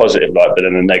kind of positive light, but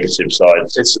in a negative side.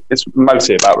 It's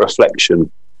mostly about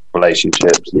reflection,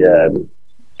 relationships. Yeah.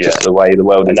 Just the way the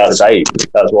world is today.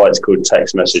 That's why it's called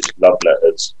text message love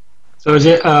letters. So is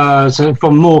it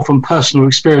from personal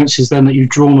experiences then that you've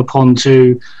drawn upon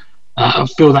to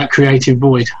fill that creative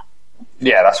void?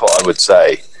 Yeah, that's what I would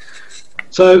say.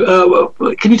 So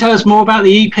can you tell us more about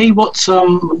the EP? What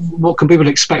can people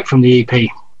expect from the EP?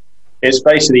 It's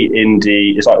basically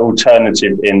indie. It's like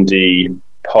alternative indie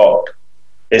pop.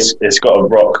 It's got a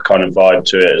rock kind of vibe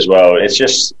to it as well. It's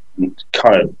just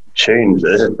kind of tunes.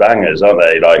 They're just bangers, aren't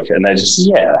they? Like, and they're just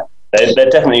they're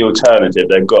definitely alternative.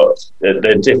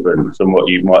 They're different from what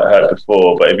you might have heard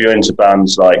before. But if you're into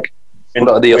bands like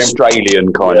the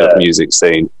Australian kind of music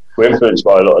scene, we're influenced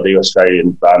by a lot of the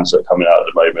Australian bands that are coming out at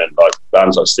the moment, like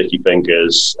bands like Sticky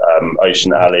Fingers,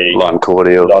 Ocean Alley, Lime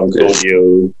Cordial.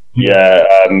 Yeah,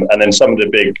 and then some of the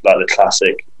big, like the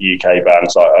classic UK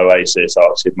bands like Oasis,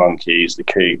 Arctic Monkeys, The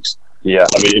Kooks. Yeah,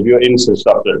 I mean, if you're into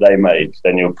stuff that they make,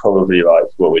 then you'll probably like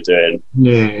what we're doing.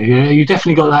 Yeah, you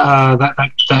definitely got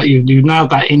that you nailed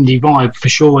that indie vibe for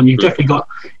sure, and you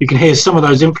can hear some of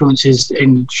those influences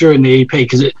during the EP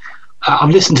because I've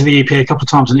listened to the EP a couple of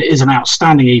times and it is an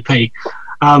outstanding EP.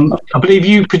 I believe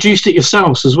you produced it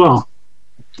yourselves as well.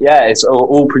 Yeah, it's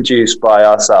all produced by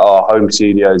us at our home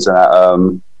studios and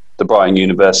at the Brighton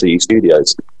University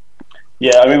studios.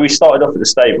 Yeah, I mean, we started off at the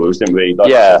stables, didn't we?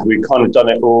 We kind of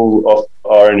done it all off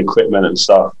our own equipment and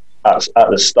stuff at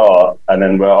the start, and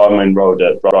then I'm enrolled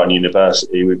at Brighton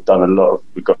University. We've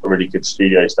got really good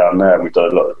studios down there, and we've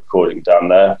done a lot of recording down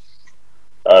there.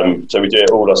 So we do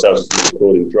it all ourselves,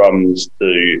 recording drums,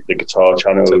 do the guitar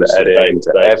channels, to the editing,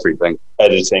 to everything.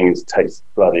 Editing takes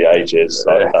bloody ages.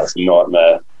 That's a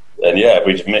nightmare. And yeah,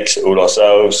 we mix it all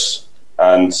ourselves,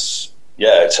 and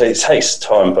yeah, it takes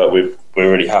time, but we're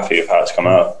really happy with how it's come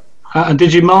out. And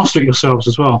did you master it yourselves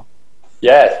as well?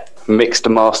 Yeah, mixed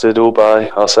and mastered all by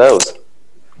ourselves.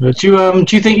 Do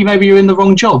you think maybe you're in the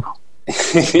wrong job?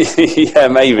 Yeah,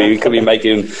 maybe we could be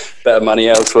making better money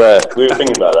elsewhere. We were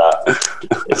thinking about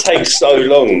that. It takes so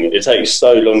long. It takes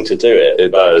so long to do it.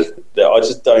 It does. I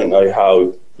just don't know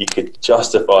how you could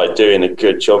justify doing a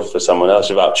good job for someone else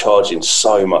without charging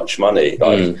so much money.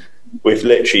 We've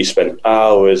literally spent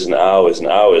hours and hours and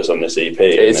hours on this EP.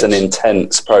 It's an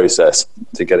intense process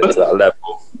to get it to that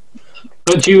level.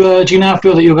 But do you now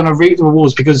feel that you're going to reap the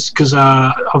rewards because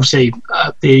obviously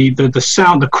the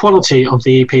sound, the quality of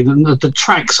the EP, the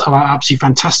tracks are absolutely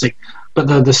fantastic, but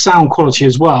the sound quality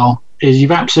as well is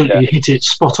you've absolutely hit it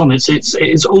spot on.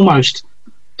 It's almost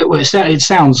it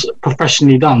sounds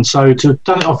professionally done. So to have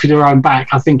done it off your own back,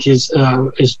 I think is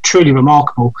truly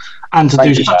remarkable, and to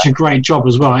do such a great job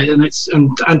as well. And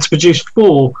to produce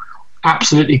 4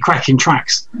 absolutely cracking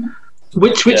tracks.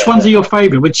 Which ones are your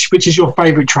favourite? Which is your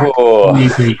favourite track on the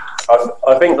EP?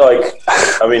 I think,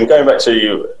 going back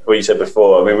to what you said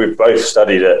before, I mean, we've both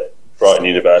studied at Brighton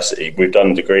University. We've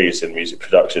done degrees in music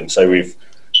production, so we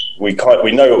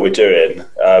know what we're doing,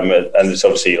 and it's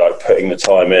obviously like putting the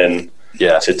time in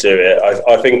to do it.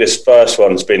 I think this first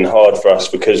one's been hard for us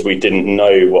because we didn't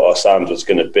know what our sound was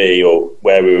going to be or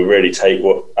where we were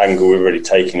what angle we were really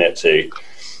taking it to.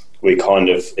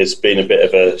 It's been a bit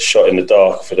of a shot in the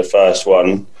dark for the first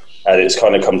one, and it's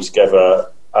kind of come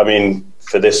together. I mean,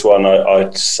 for this one,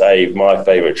 I'd say my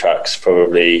favourite track's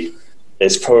probably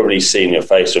Seen Your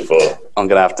Face Before. I'm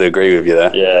going to have to agree with you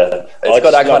there. Yeah. It's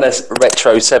got that kind of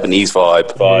retro 70s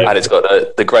vibe. And it's got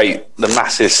the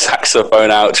massive saxophone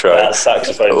outro. That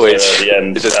saxophone which at the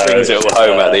end. It just brings it all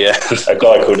home at the end. A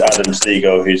guy called Adam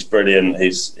Stiegel, who's brilliant.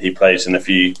 He plays in a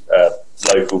few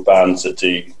local bands that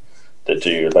do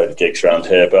a load of gigs around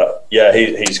here. But yeah,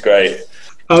 he's great.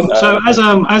 So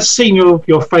as Seen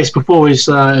Your Face Before is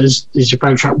your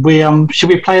favourite track, should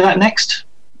we play that next?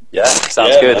 Yeah,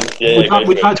 sounds good.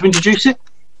 Would you like to introduce it?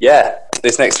 Yeah,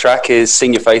 this next track is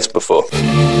Seen Your Face Before.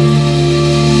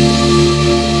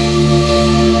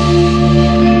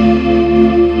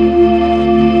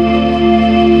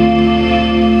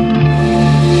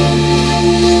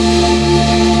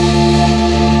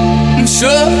 I'm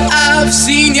sure I've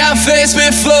seen your face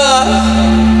before,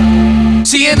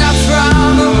 seeing that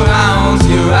frown around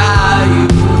your eye.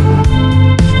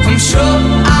 I'm sure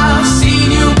I've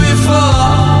seen you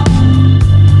before,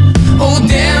 oh,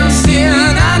 dancing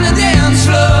on the dance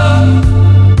floor,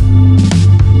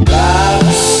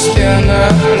 lost in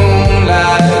the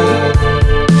moonlight,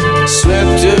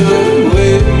 swept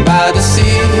away by the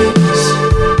seas.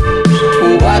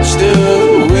 Watch the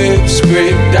waves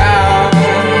break down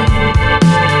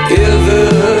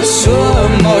ever so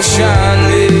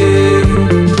emotionally.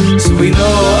 So we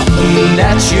know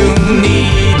that you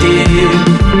need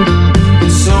it,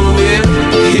 so we're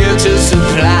here to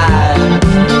supply.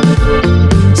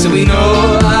 So we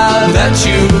know that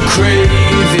you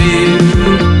crave it,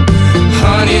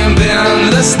 honey, I've been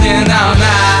listening all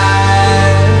night.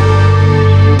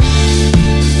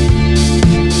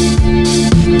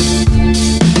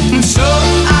 I'm sure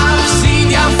I've seen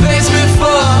your face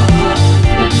before,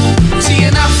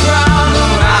 seeing that frown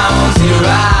around your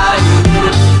eye.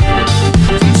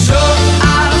 I'm sure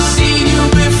I've seen you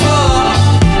before,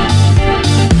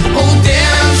 oh,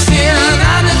 dancing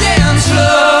on the dance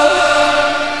floor.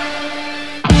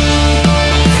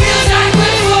 Feels like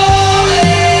we're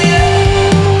falling,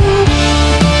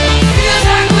 feels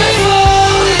like we're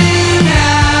falling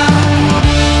now,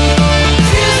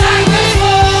 feels like we're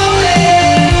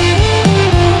falling,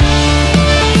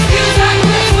 feels like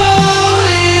we're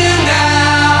falling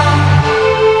down.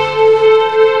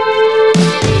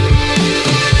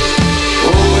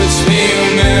 Oh, it's been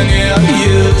many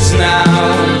years now,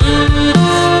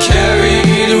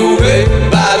 carried away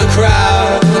by the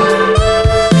crowd,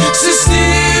 so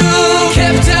still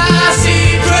kept our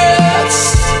secrets.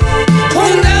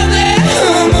 Oh, now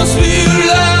there must be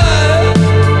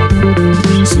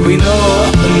love. So we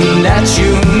know that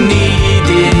you need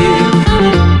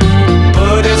it,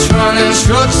 but it's running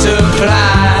short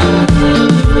supply.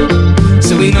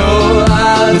 So we know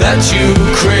that you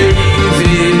crave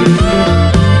it,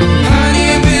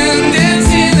 honey, you've been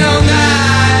dancing all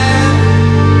night.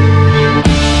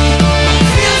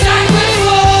 Feels like we're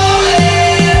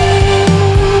falling,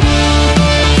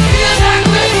 feels like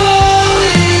we're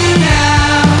falling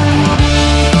now,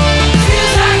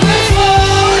 feels like we're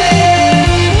falling,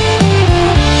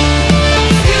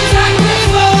 feels like we're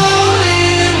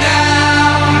falling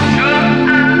now.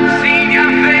 I've seen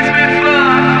your face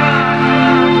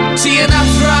before, seeing that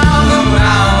frown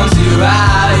around your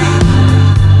eye.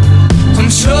 I'm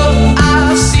sure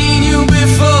I've seen you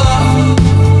before,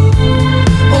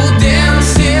 oh,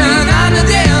 dancing on the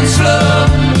dance floor.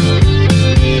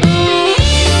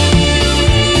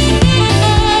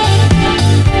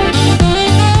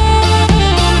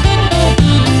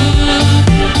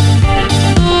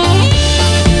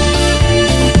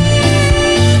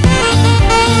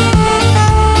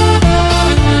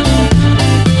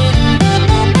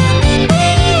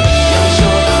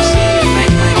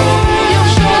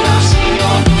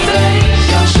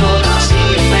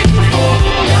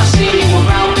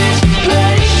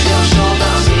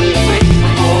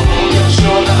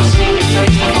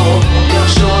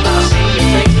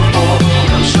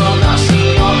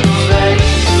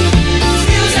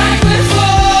 Feels like we're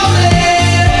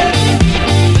falling,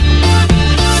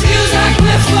 feels like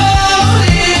we're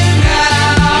falling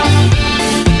now,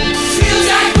 feels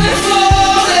like we're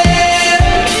falling,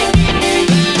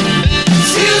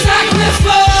 feels like we're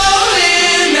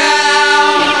falling now.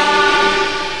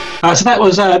 So that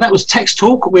was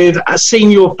TxtTalk with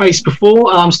Seen Your Face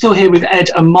Before. I'm still here with Ed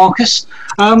and Marcus.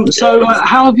 How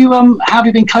have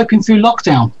you been coping through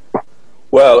lockdown?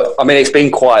 Well, I mean, it's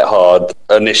been quite hard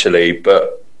initially,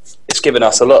 but it's given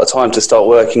us a lot of time to start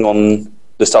working on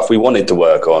the stuff we wanted to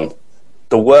work on.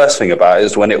 The worst thing about it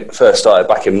is when it first started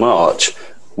back in March,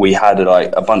 we had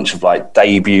like a bunch of like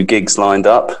debut gigs lined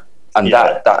up, and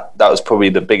that was probably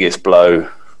the biggest blow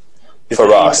for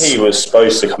the us. EP was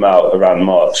supposed to come out around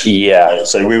March. Yeah.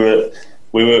 So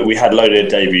we had loaded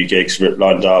of debut gigs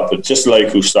lined up, but just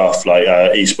local stuff like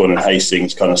Eastbourne and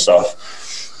Hastings kind of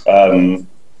stuff.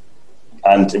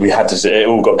 And we had to. It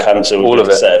all got cancelled. All of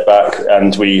it. Set it back,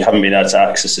 and we haven't been able to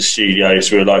access the studio.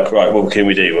 So we were like, right, what can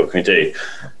we do? What can we do?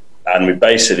 And we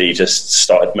basically just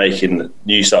started making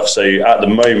new stuff. So at the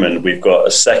moment, we've got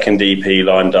a second EP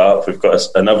lined up. We've got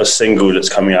another single that's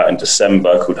coming out in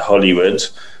December called Hollywood,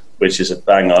 which is a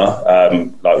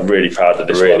banger. Like really proud of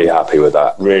this. Really one. happy with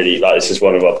that. Really, like this is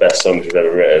one of our best songs we've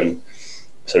ever written.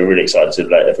 So we're really excited to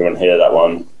let everyone hear that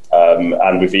one.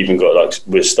 And we've even got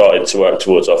we're starting to work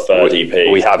towards our third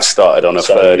EP. We have started on a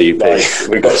third EP.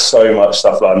 We've got so much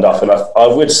stuff lined up, and I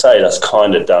would say that's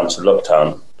kind of down to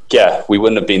lockdown. Yeah, we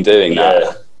wouldn't have been doing that.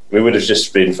 Yeah, we would have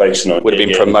just been focusing on. Would have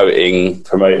been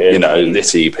promoting,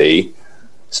 this EP.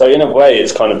 So in a way,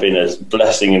 it's kind of been a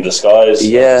blessing in disguise.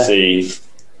 Yeah. Obviously,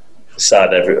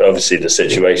 sad. Obviously, the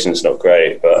situation's not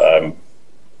great, but.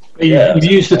 You've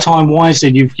used the time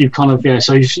wisely. You've kind of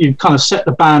so you've kind of set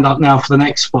the band up now for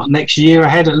the next year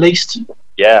ahead at least.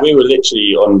 Yeah, we were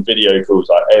literally on video calls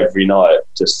like every night,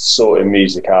 just sorting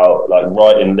music out, like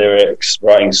writing lyrics,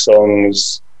 writing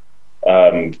songs,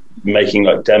 making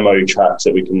like demo tracks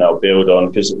that we can now build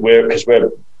on because we're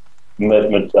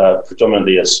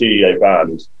predominantly a studio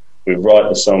band. We write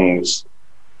the songs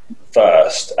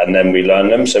first and then we learn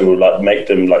them. So we'll like make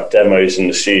them like demos in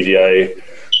the studio.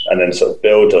 And then sort of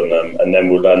build on them, and then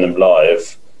we'll learn them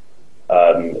live.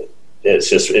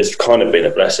 It's kind of been a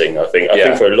blessing, I think. I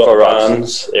think for a lot of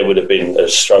bands, it would have been a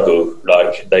struggle.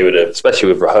 Like they would have, especially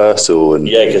with rehearsal and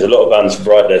because a lot of bands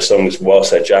write their songs whilst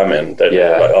they're jamming.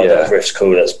 That riff's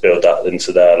cool. Let's build that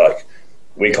into there. Like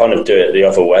we kind of do it the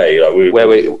other way. Like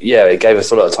it gave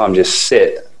us a lot of time to just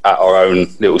sit at our own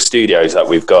little studios that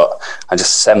we've got and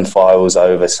just send files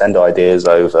over, send ideas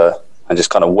over, and just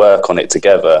kind of work on it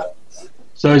together.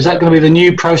 So is that going to be the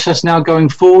new process now going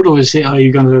forward, or are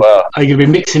you going to be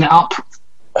mixing it up?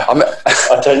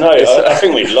 I don't know. I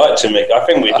think we'd like to make. I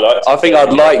think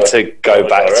I'd like to go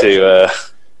back to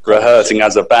rehearsing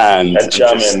as a band and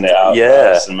jamming it out,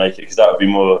 and make it because that would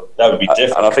be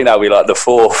different. And I think that would be like the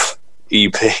fourth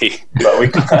EP. But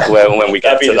when we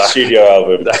get to that studio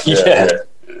album, that'd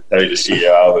be the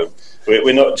studio album.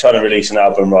 We're not trying to release an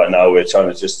album right now.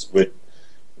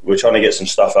 We're trying to get some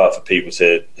stuff out for people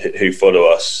who follow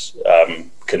us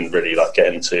can really like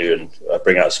get into and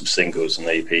bring out some singles and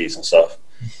EPs and stuff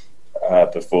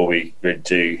before we really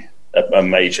do a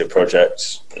major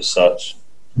project as such.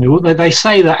 They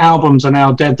say that albums are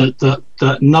now dead,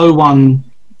 that no one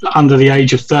under the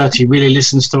age of 30 really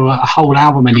listens to a whole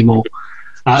album anymore.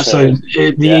 So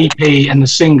the EP and the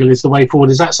single is the way forward.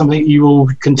 Is that something you will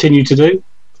continue to do?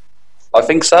 I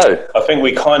think so. I think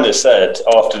we kind of said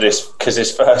after this, because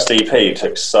this first EP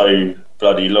took so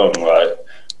bloody long, right?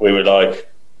 We were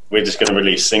like, we're just going to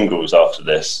release singles after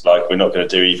this. Like, we're not going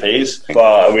to do EPs.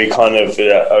 But we kind of,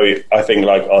 I think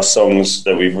like our songs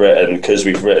that we've written, because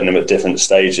we've written them at different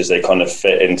stages, they kind of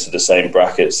fit into the same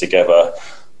brackets together.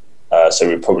 So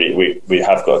we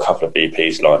have got a couple of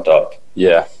EPs lined up.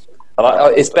 Yeah.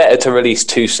 And it's better to release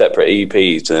two separate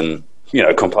EPs than...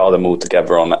 compile them all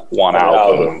together on one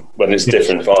album when it's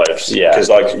different vibes. Yeah, because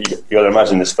like you got to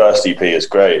imagine this first EP is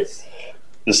great.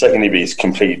 The second EP is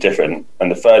completely different,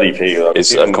 and the third EP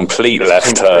is a complete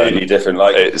left turn. Completely different.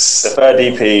 Like the third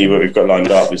EP what we've got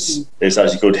lined up is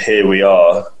actually called "Here We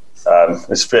Are."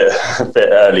 It's a bit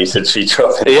early since we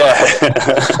dropped it.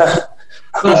 Yeah.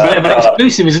 Well, that's a bit of an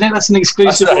exclusive, isn't it? That's an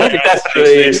exclusive.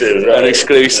 An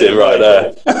exclusive right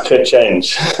there. Could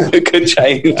change. It could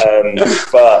change.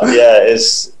 But yeah,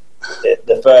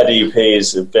 the third EP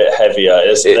is a bit heavier.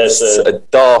 There's a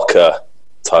darker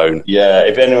tone. Yeah,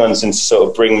 if anyone's into sort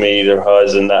of Bring Me the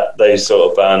Horizon, those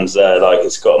sort of bands there, like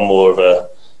it's got more of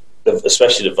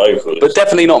especially the vocals. But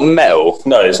definitely not metal.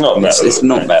 No, it's not metal. It's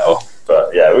not metal.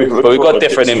 But yeah, we've got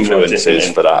different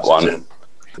influences for that one.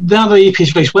 Now the EP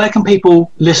is released, where can people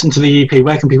listen to the EP?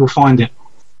 Where can people find it?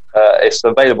 It's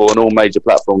available on all major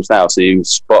platforms now. So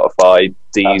Spotify,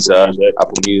 Deezer,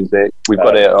 Apple Music. We've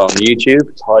got it on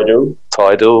YouTube.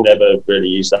 Tidal. Never really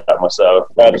used that myself.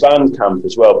 Bandcamp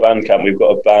as well. Bandcamp. We've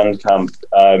got a Bandcamp.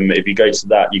 If you go to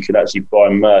that, you can actually buy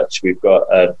merch. We've got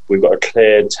a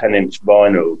clear 10-inch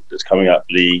vinyl that's coming up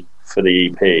for the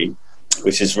EP,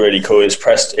 which is really cool. It's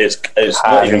pressed. It's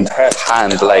not even pressed.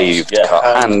 Hand-laved.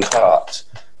 Hand cut.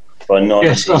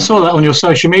 Yes, I saw that on your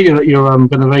social media that you're going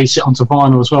to release it onto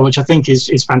vinyl as well, which I think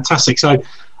is fantastic. So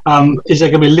is there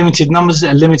going to be limited numbers? Is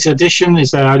it a limited edition?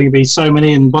 Is there only going to be so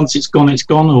many and once it's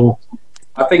gone, or?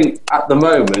 I think at the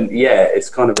moment, it's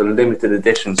kind of a limited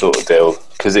edition sort of deal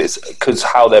because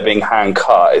how they're being hand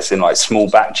cut, it's in like small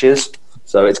batches.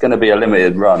 So it's going to be a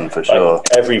limited run for sure.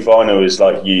 Like, every vinyl is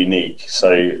like unique.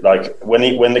 So like when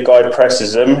the guy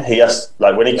presses them, he has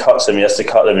when he cuts them, he has to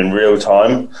cut them in real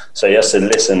time. So he has to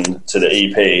listen to the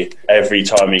EP every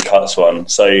time he cuts one.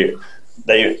 So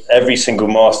every single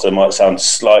master might sound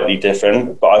slightly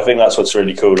different, but I think that's what's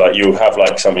really cool. Like you'll have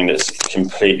like something that's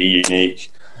completely unique.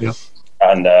 Yep.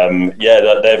 And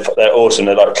they're awesome.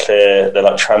 They're like clear. They're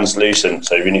like translucent.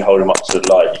 So when you hold them up to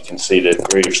the light, you can see the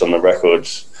grooves on the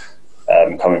records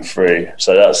coming through.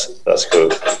 So that's cool.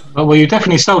 Well, you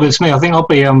definitely sold it to me. I think I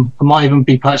might even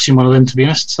be purchasing one of them, to be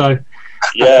honest. So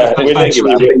yeah,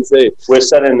 we're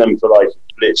selling them for like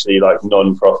literally like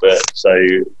non-profit. So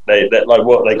they like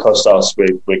what they cost us,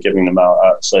 we're giving them out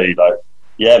at. So like,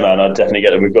 yeah, man, I'd definitely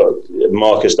get them. We've got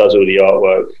Marcus does all the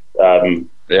artwork.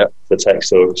 For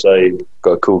TxtTalk. So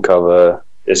got a cool cover.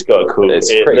 It's got a cool. It's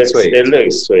pretty sweet. It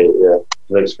looks sweet. Yeah, it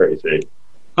looks pretty sweet.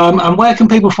 And where can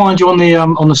people find you on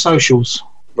the socials?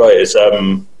 Right, it's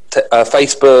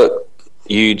Facebook,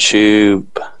 YouTube,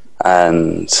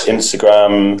 and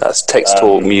Instagram. That's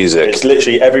TxtTalk Music. It's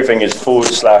literally everything is /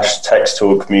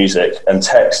 TxtTalk Music, and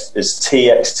text is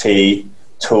TXT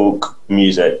Talk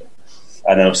Music,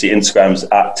 and then obviously Instagram's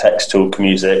at TxtTalk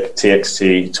Music,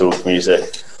 TXT Talk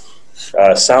Music.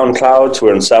 SoundCloud,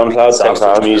 we're on SoundCloud.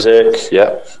 TxtTalk Music.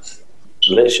 Yeah.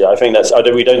 Literally, I think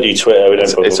we don't do Twitter.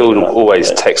 It's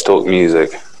always TxtTalk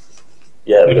Music.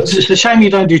 Yeah, it's a shame you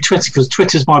don't do Twitter, because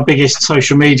Twitter's my biggest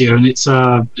social media, and it's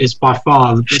by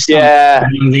far the best.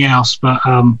 Anything else, but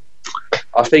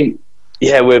I think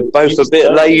we're both a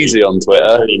bit lazy on Twitter.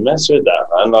 Don't really mess with that,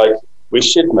 man. Like we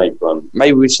should make one.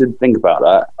 Maybe we should think about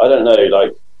that. I don't know,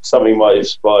 like. Something might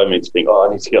inspire me to think, I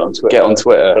need to get on Twitter. Get on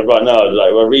Twitter. But right now,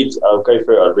 like, I'll go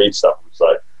through it, I'll read stuff. It's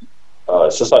like,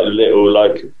 it's just like little,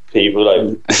 like, people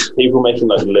making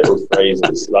like little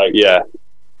phrases. Like, I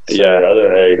don't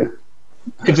know.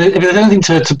 If there's anything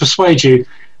to persuade you,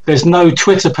 there's no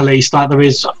Twitter police like there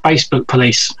is Facebook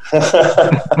police.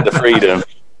 The freedom.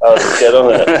 Oh, let's get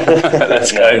on it.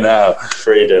 Let's go now.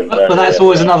 Freedom. But that's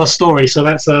always another story, so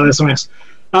that's something else.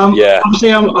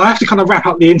 Obviously, I have to kind of wrap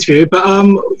up the interview, but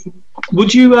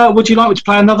would you like me to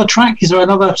play another track? Is there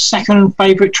another second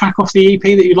favourite track off the EP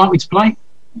that you'd like me to play?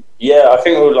 Yeah, I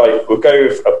think we'll go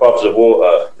with Above the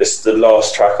Water. This is the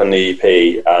last track on the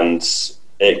EP, and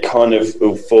it kind of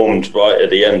all formed right at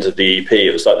the end of the EP.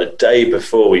 It was like the day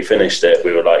before we finished it.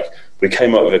 We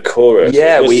came up with a chorus.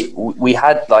 Yeah, we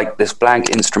had like this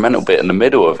blank instrumental bit in the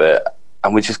middle of it,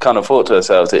 and we just kind of thought to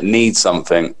ourselves, it needs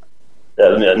something.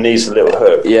 It needs a little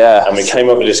hook. Yeah. And we came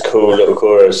up with this cool little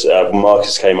chorus.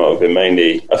 Marcus came up with it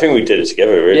mainly. I think we did it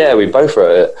together, really. Yeah, we both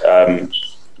wrote it.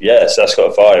 So that's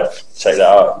got a vibe. Check that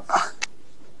out.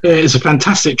 It's a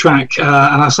fantastic track. And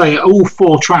I say all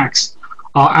 4 tracks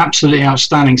are absolutely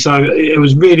outstanding. So it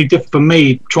was really difficult for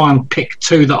me to try and pick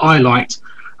 2 that I liked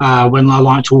when I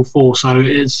liked all 4. So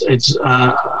it's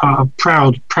a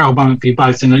proud moment for you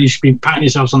both. And you should be patting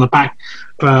yourselves on the back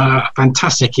for a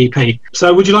fantastic EP.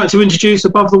 So would you like to introduce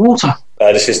Above the Water?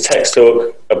 This is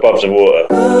TxtTalk, Above the Water.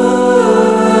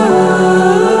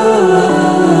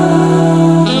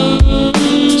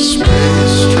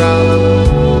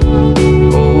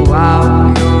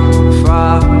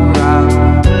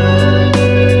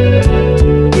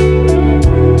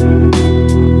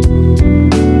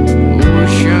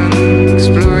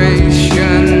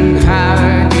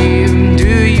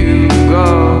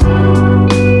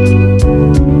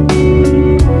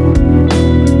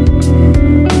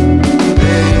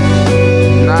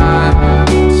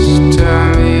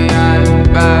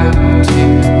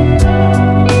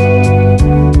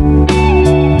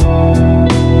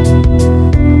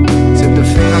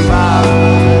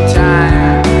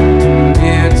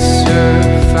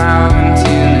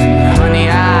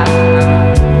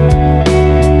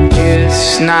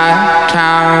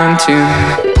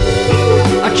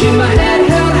 I keep my head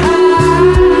held high.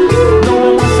 No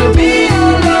one wants to be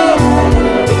alone,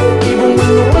 even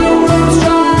when the world runs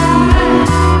dry.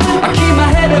 I keep my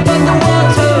head above the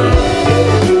water,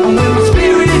 and when my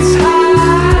spirit's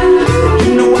high,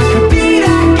 you know I could be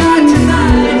that guy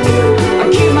tonight. I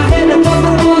keep my head above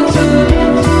the water.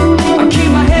 I keep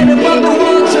my head above the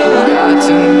water.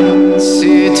 Forgotten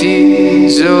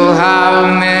cities, oh how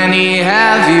many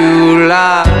have you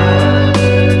lost?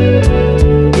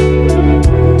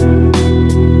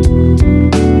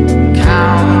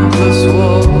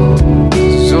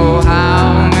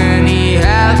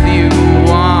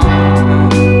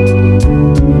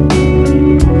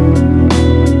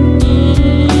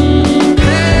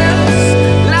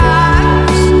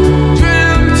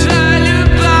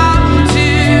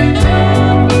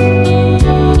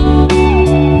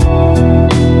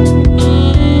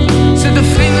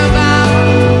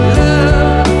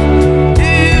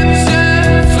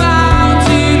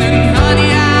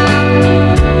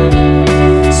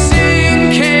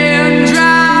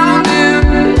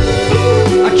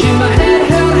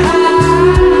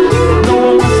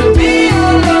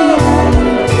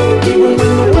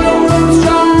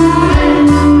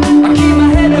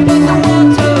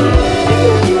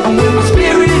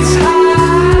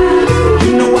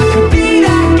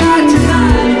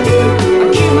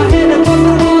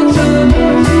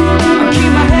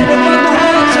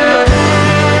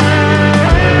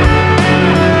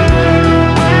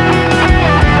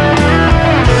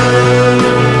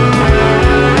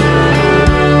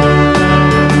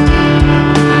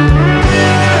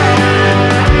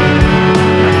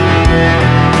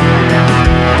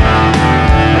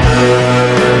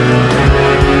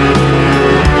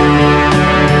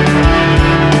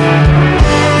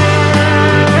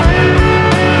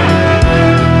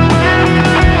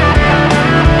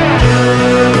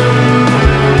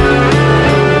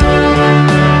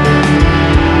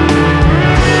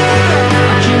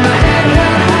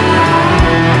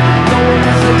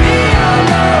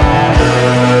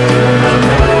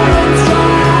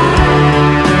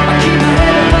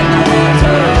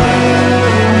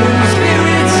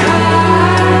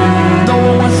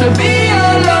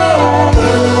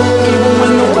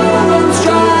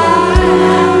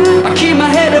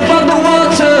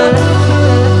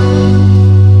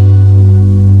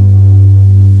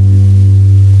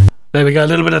 There we go, a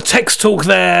little bit of text talk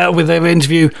there with their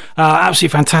interview.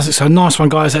 Absolutely fantastic. So nice one,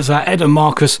 guys. That's Ed and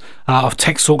Marcus of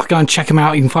Text Talk. Go and check them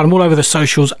out. You can find them all over the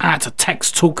socials at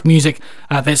Text Talk Music.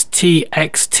 There's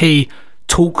TXT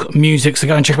Talk Music, so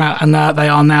go and check them out. And they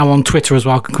are now on Twitter as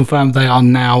well. I can confirm they are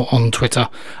now on Twitter.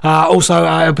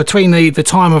 Also, between the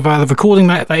time of the recording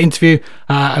that interview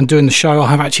and doing the show, I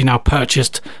have actually now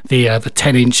purchased the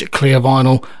 10-inch clear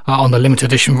vinyl on the limited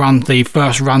edition run, the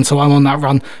first run. So I'm on that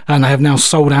run, and they have now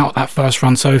sold out that first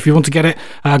run. So if you want to get it,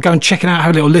 go and check it out,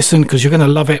 have a little listen, because you're going to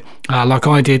love it, like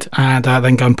I did, and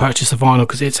then go and purchase the vinyl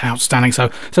because it's outstanding. So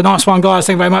it's a nice one, guys.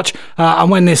 Thank you very much. And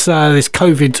when this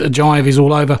COVID jive is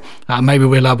all over, maybe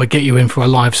we'll get you in for a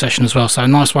live session as well. So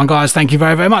nice one, guys. Thank you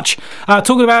very, very much.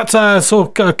 Talking about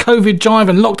COVID jive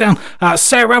and lockdown,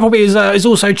 Sarah Appleby is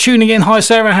also tuning in. Hi,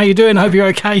 Sarah. How you doing? I hope you're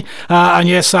okay. And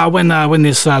yes, when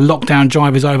this lockdown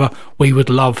jive is over, we would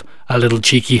love a little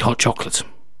cheeky hot chocolate.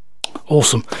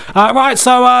 Awesome. Right,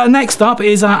 so next up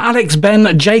is Alex,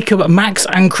 Ben, Jacob, Max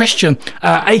and Christian,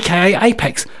 aka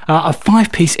Apex, a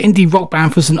 5-piece indie rock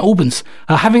band for St Albans.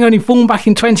 Having only formed back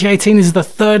in 2018, this is the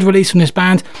third release from this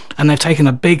band, and they've taken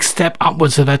a big step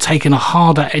upwards, so they're taking a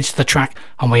harder edge to the track,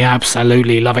 and we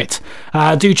absolutely love it.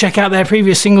 Do check out their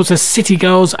previous singles as City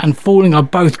Girls and Falling are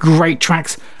both great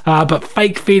tracks, but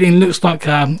Fake Feeling looks at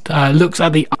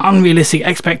the unrealistic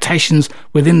expectations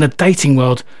within the dating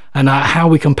world, and how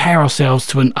we compare ourselves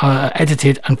to an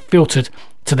edited and filtered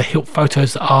to the hilt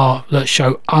photos that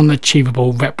show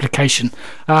unachievable replication.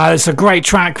 It's a great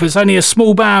track. It's only a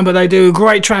small band, but they do a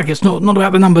great track. It's not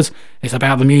about the numbers, it's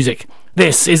about the music.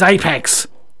 This is Apex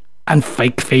and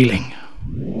Fake Feeling.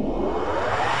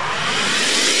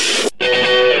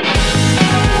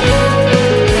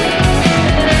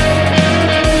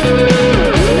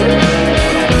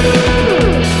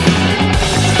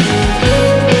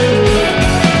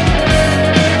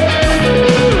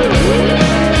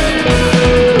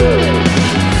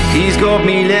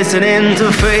 Me listening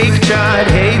to fake chat,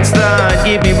 hates that,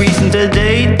 give me reason to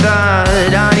date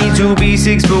that. I need to be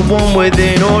 6'1" with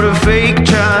an order fake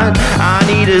chat. I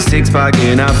need a 6-pack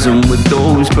and absent with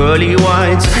those pearly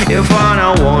whites. If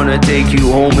I wanna take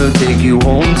you home, we'll take you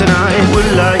home tonight.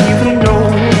 Will I even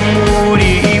know? Would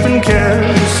you even care?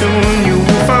 Soon you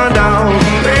will find out.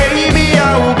 Baby,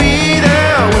 I will be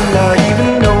there. Will I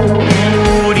even know?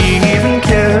 Would you even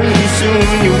care? Soon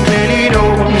you really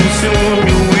know. Soon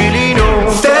you really know.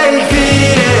 Fake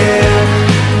feeling,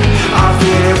 I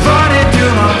feel it running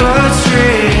through my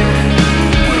bloodstream.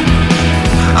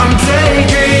 I'm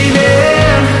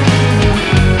daydreaming,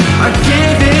 I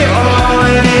give it all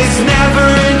and it's never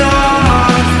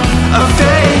enough. A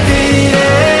fake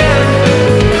feeling,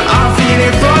 I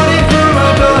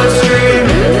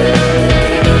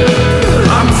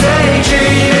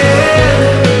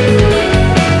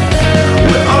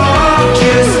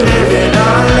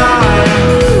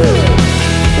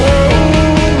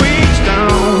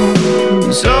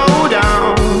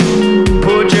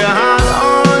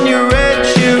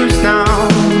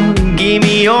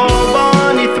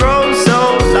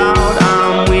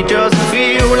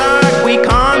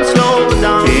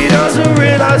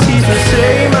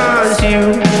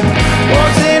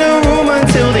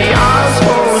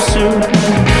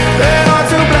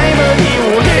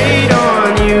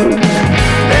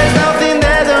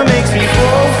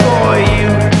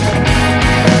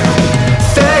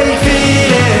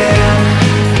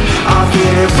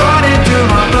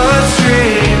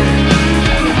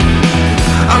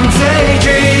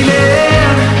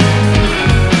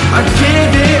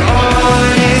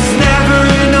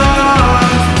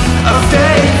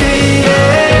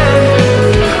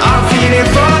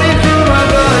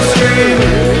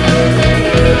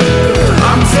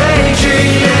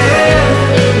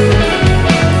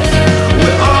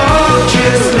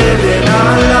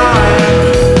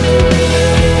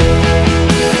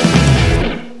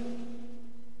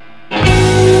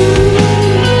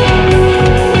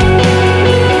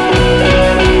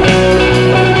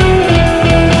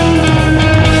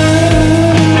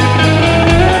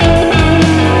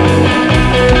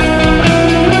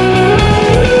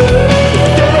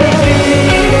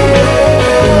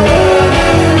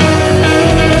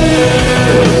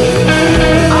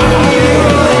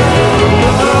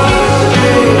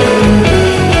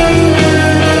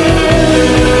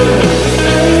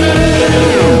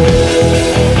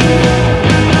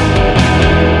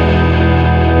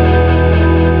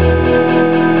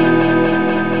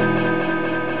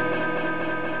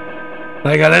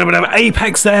There you go, a little bit of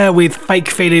Apex there with Fake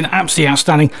Feeling, absolutely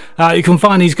outstanding. You can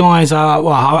find these guys, well,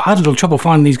 I had a little trouble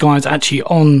finding these guys actually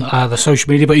on the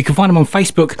social media, but you can find them on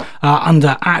Facebook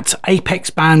under at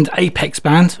Apex Band,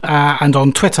 and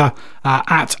on Twitter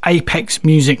at Apex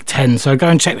Music 10. So go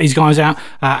and check these guys out,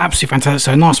 absolutely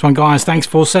fantastic. So nice one, guys, thanks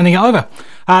for sending it over.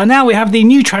 Now we have the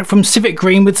new track from Civic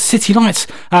Green with City Lights,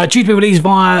 due to be released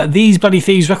via These Bloody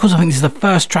Thieves Records. I think this is the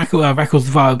first track records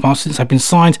since they've been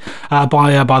signed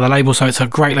by the label, so it's a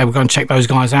great label. Go and check those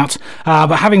guys out.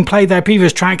 But having played their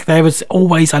previous track, There Was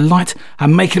Always a Light,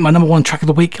 and making it my number one track of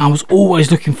the week, I was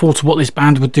always looking forward to what this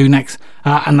band would do next,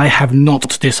 and they have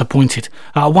not disappointed.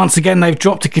 Once again, they've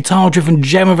dropped a guitar-driven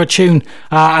gem of a tune,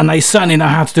 and they certainly know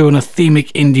how to do an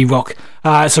anthemic indie rock.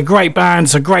 It's a great band,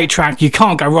 it's a great track, you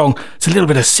can't go wrong. It's a little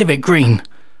bit of Civic Green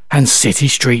and City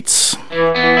Streets.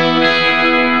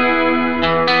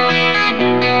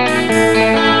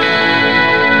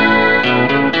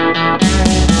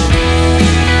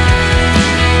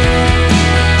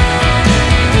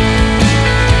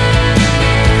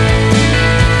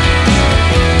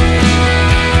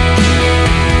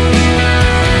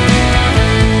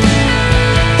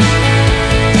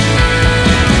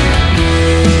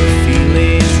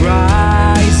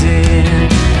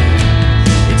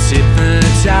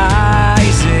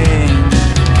 Hypnotizing.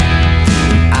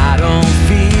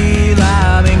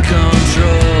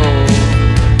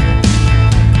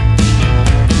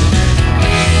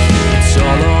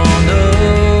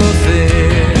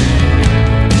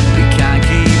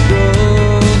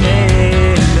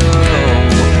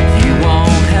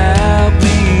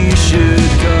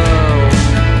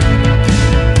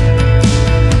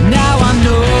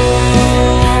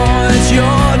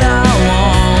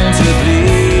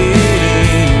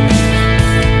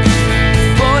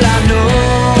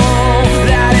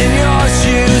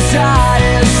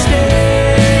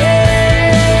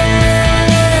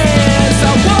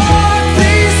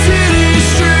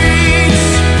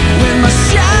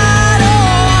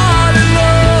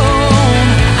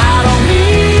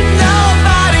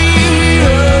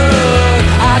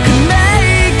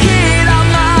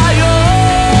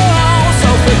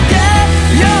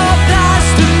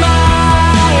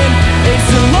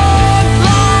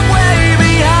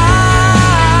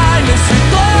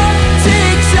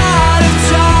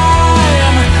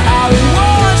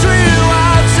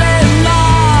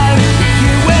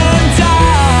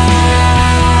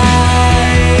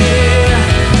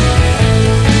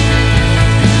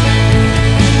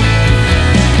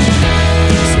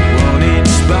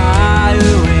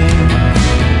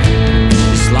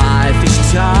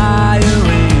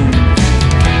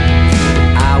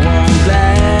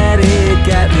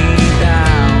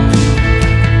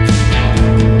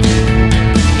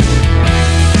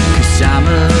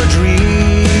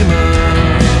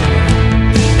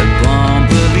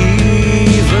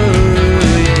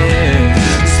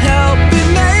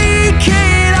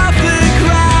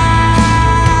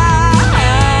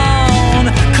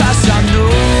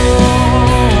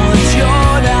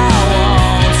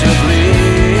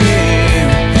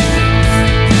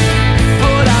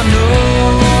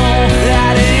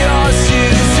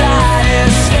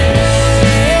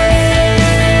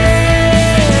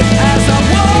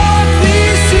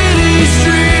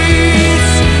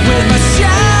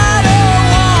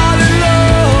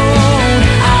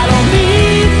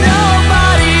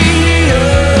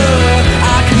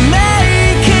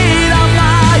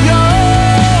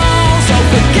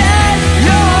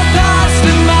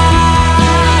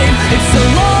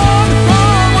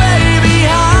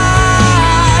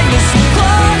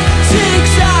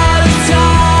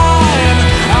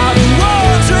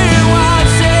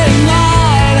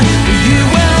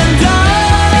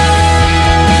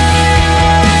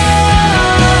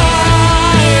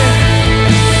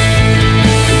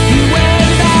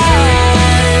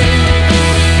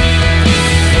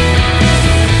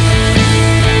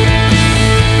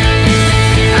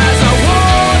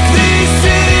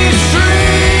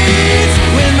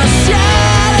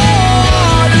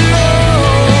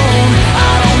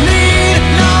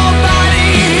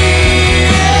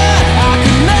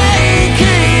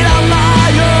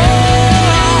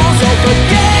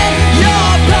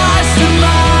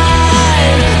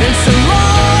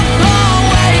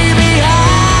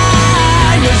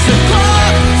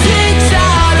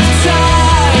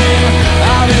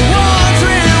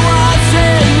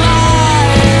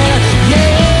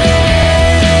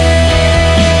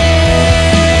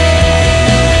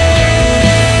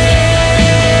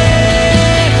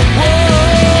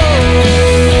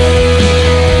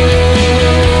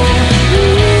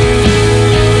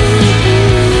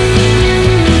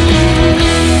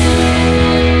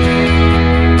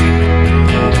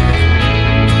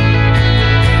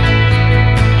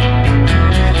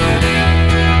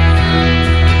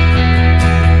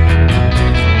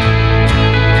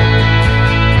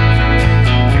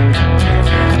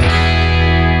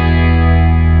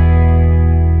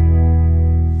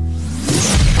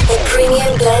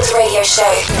 Clack-Lewis Radio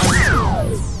Show.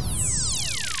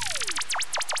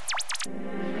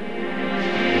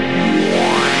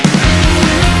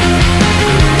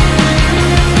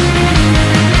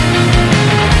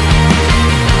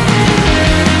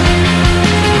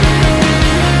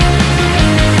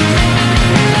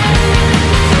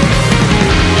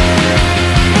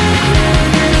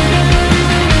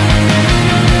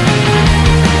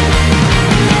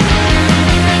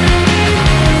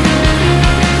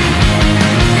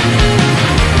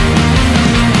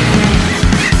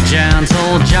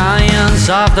 Giants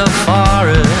of the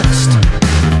forest,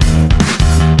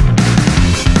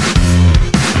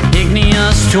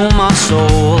 igneous to my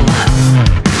soul,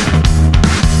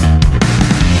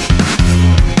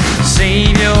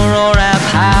 savior or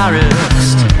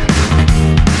abhorrest,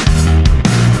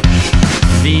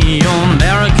 the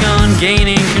American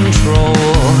gaining control.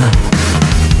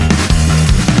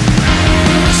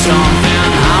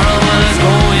 Something horrible is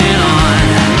going on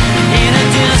in a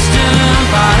distant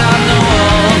part of the world.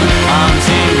 I'm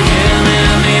taking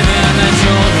and leaving the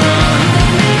children.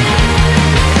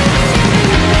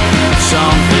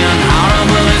 Something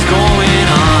horrible is going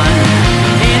on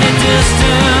in a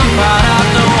distant part of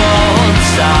the world.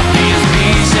 Stop these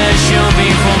pieces, should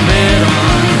be forbidden.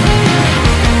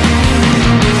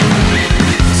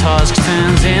 Tusk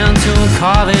turns into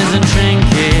carvings and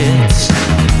trinkets.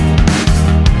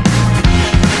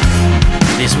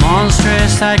 This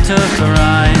monstrous act of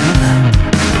crime,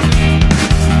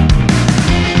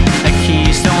 a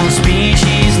keystone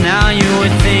species, now you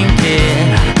would think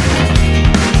it,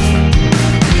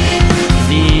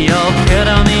 the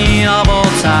epitome of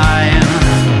all time.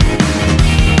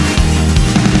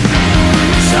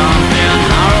 Something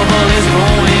horrible is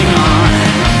going on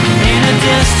in a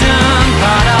distant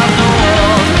part of the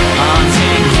world.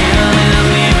 Hunting, killing,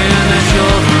 leaving the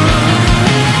children.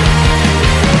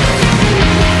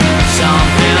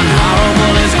 Something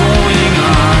horrible is going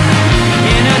on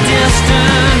in a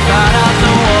distant part of the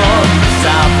world.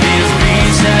 Stop these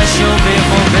pieces, should be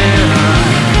forbidden.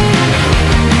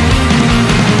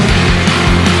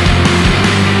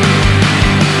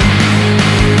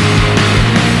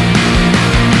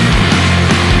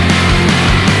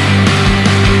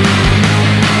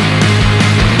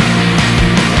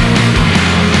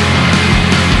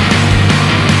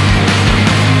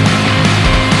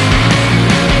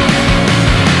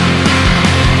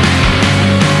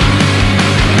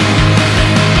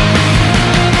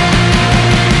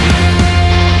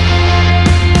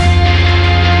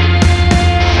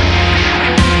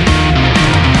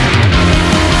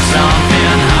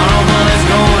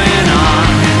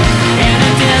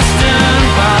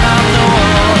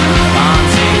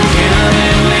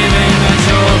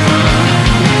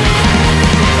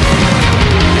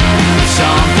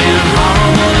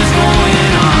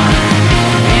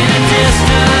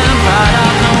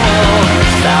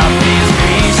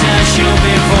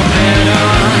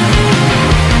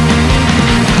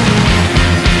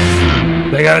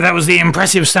 That was the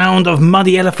impressive sound of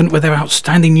Muddy Elephant with their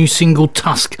outstanding new single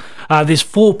Tusk. This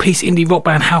 4-piece indie rock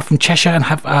band hail from Cheshire and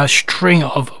have a string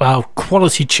of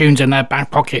quality tunes in their back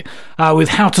pocket. With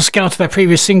How to Scale to their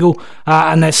previous single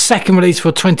and their second release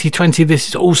for 2020, this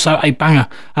is also a banger.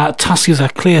 Tusk is a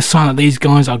clear sign that these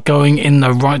guys are going in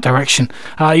the right direction.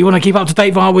 You want to keep up to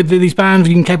date with these bands,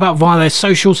 you can keep up via their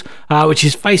socials, which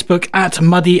is Facebook at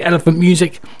Muddy Elephant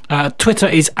Music, Twitter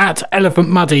is at Elephant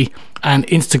Muddy, and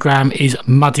Instagram is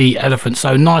Muddy Elephant.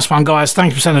 So nice one, guys. Thank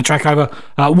you for sending the track over.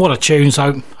 What a tune.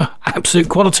 So absolute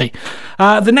quality.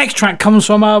 The next track comes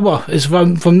from is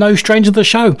from no stranger to the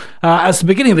show. At the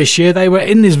beginning of this year, they were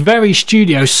in this very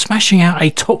studio smashing out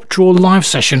a top draw live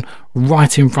session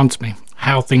right in front of me.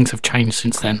 How things have changed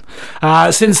since then.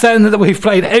 Since then, we've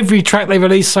played every track they've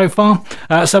released so far.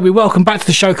 So we welcome back to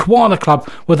the show Koala Club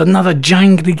with another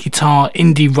jangly guitar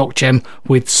indie rock gem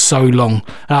with So Long.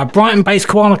 Brighton-based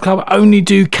Koala Club only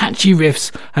do catchy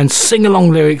riffs and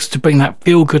sing-along lyrics to bring that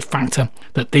feel-good factor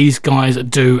that these guys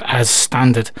do as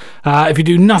standard. If you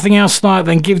do nothing else tonight,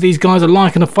 then give these guys a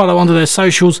like and a follow under their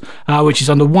socials, which is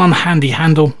under one handy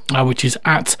handle, which is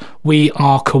at We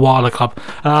Are Koala Club.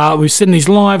 We've seen these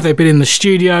live. They've been in the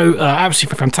studio,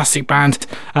 absolutely fantastic band,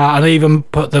 and I even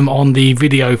put them on the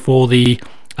video for the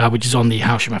which is on the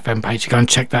Halsham FM page. You go and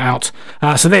check that out.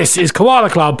 So this is Koala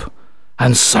Club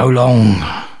and So Long.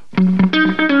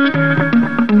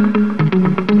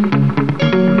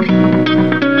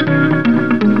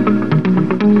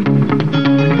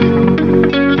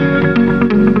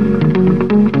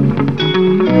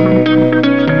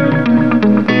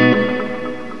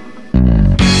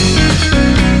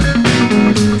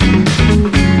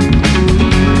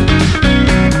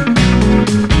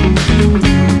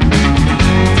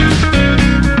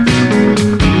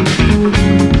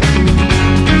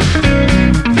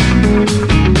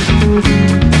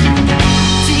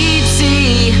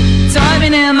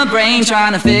 in my brain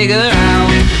trying to figure out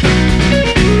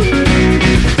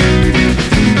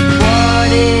what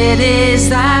it is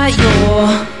that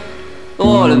you're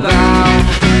all about.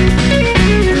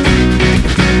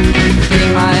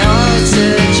 Think my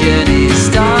oxygen is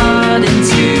starting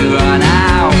to run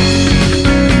out.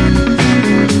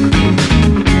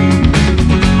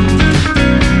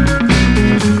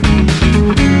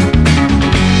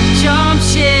 Jump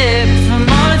ship from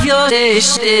all of your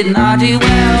dish did not do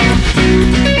well.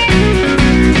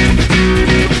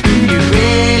 You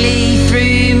really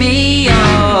threw me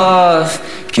off,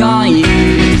 can't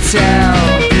you tell?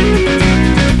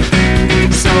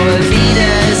 So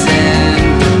Avidas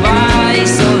and goodbye,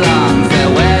 so long,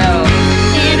 farewell.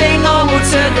 It ain't normal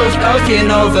to go fucking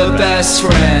over best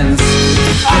friends.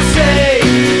 I say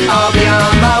I'll be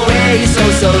on my way, so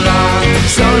long,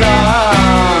 so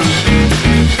long.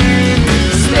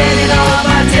 Spending all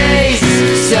my days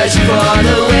searching for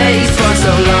the ways for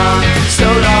so long, so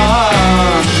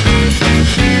long.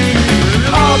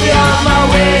 I'll be on my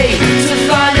way to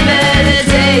find the better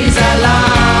days I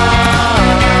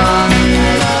long.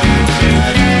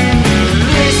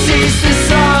 This is the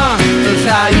song of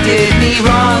how you did me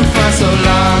wrong for so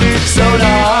long, so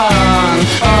long.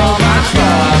 All my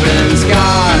problems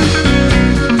gone.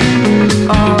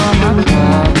 All my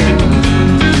problems.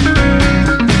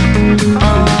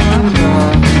 All my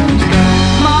problems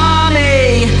gone.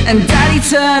 Mommy and Daddy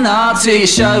turn up to your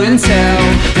show and tell.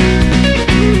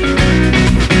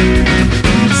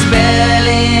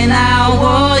 Spelling out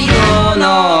what you're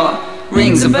not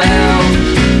rings a bell.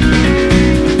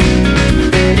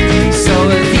 So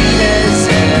Avidas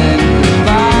and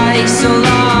goodbye, so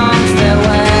long,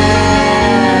 farewell.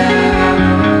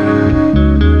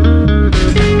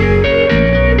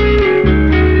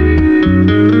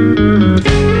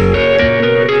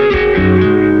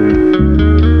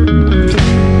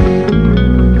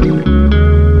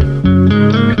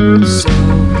 So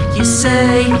you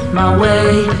say my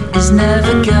way is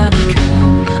never gonna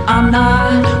come. I'm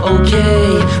not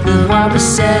okay with what was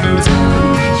said and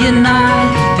done. You're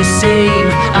not the same,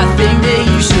 I think that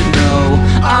you should know.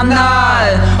 I'm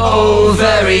not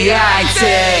overreacting.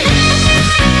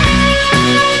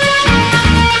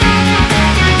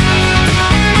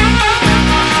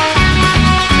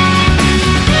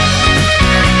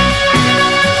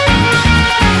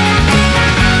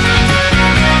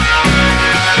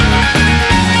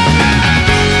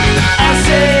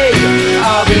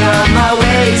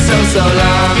 So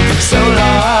long, so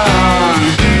long.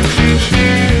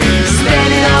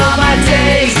 Spending all my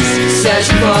days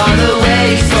searching for the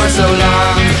ways for so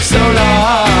long, so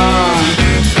long.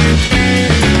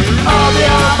 I'll be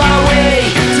on my way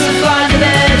to find the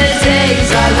better days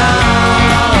I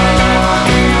long.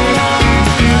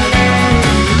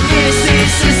 This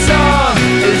is the song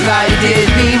if I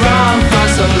did me wrong for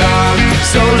so long,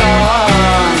 so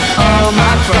long. All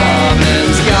my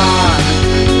problems gone.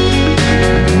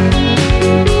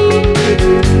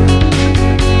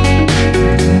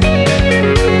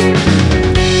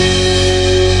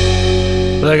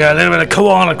 There we go, a little bit of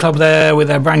Koala Club there with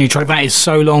their brand new track, That Is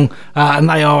So Long, and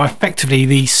they are effectively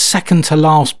the second to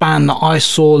last band that I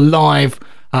saw live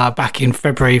back in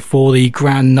February for the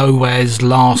Grand Nowhere's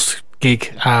last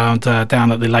gig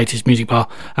down at the Latest Music Bar,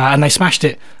 and they smashed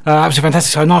it. Absolutely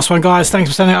fantastic. So nice one, guys. Thanks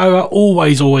for sending it over.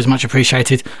 Always much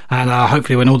appreciated, and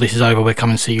hopefully when all this is over we'll come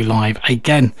and see you live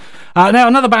again. Now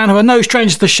another band who are no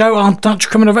strangers to the show are Dutch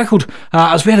Criminal Record,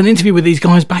 as we had an interview with these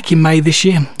guys back in May this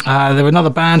year. They're another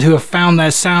band who have found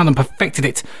their sound and perfected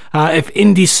it. If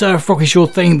indie surf rock is your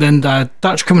thing, then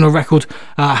Dutch Criminal Record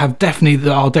are definitely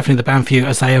the band for you,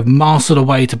 as they have mastered a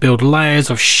way to build layers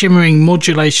of shimmering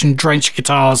modulation drenched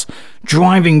guitars,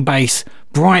 driving bass,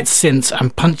 bright synths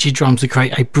and punchy drums to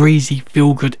create a breezy,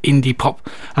 feel-good indie pop,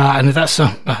 and that's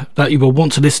that you will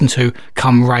want to listen to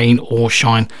come rain or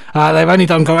shine. They've only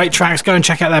done great tracks. Go and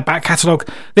check out their back catalogue.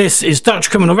 This is Dutch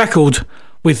Criminal Record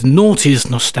with Naughty's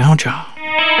Nostalgia.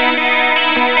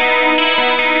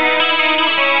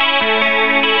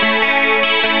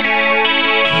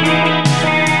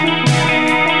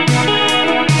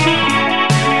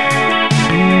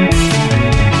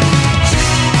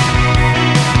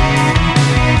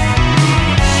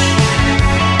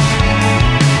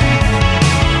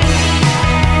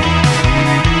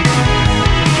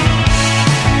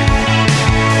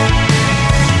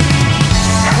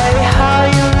 How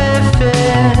you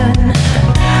living?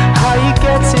 How you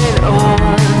getting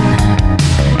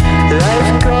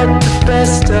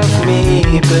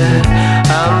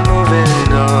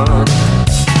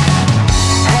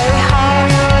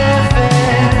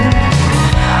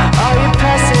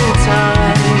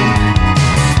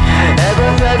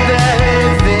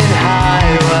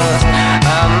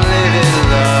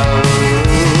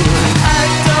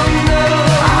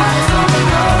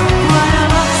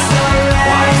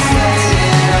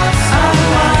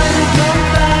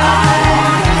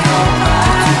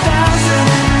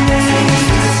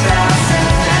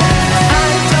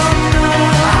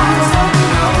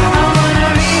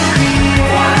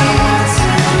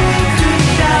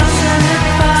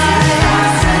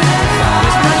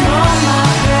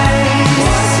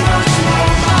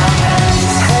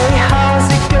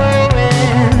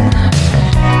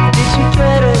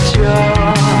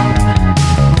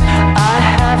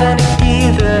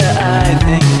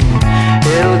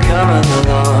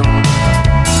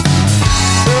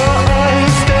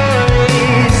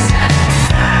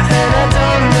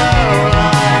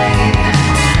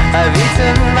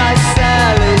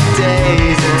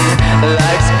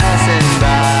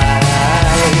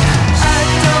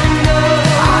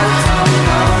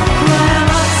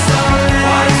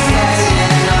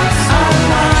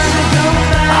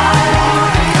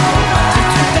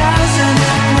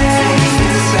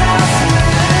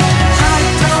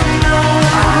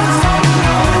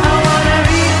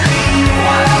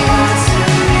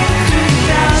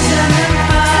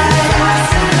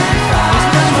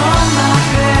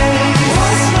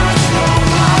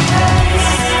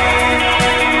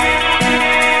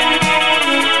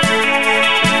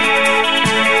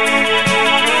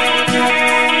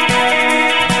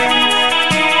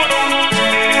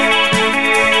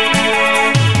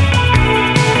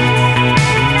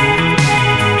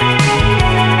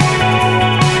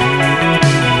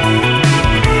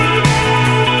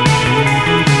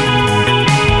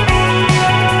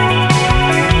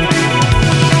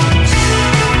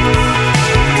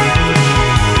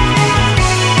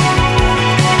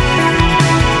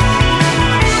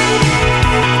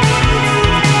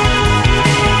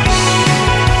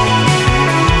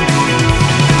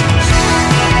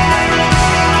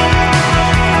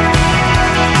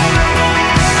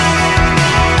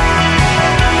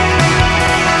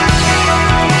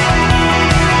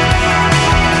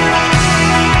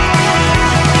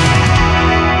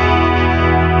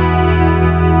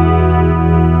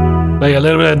A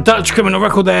little bit of Dutch criminal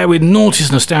record there with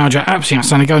Naughty's Nostalgia. Absolutely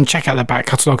outstanding. Go and check out their back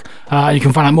catalogue. You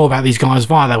can find out more about these guys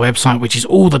via their website, which is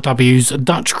all the W's,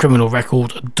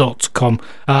 DutchCriminalRecord.com.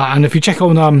 And if you check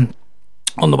on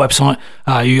the website,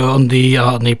 you're on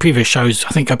the previous shows, I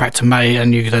think go back to May,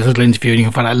 and there's a little interview and you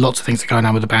can find out lots of things that are going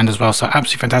on with the band as well. So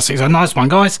absolutely fantastic. So nice one,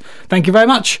 guys. Thank you very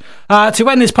much. To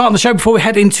end this part of the show, before we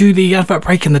head into the advert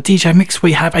break and the DJ mix,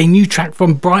 we have a new track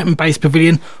from Brighton-based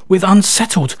Pavilion with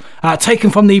Unsettled, taken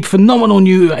from the phenomenal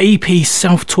new EP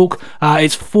Self-Talk.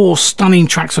 It's 4 stunning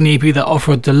tracks on the EP that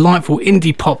offer a delightful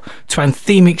indie pop to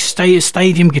anthemic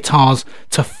stadium guitars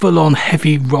to full-on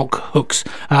heavy rock hooks.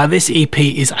 This EP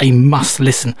is a must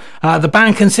listen. The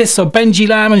band consists of Benji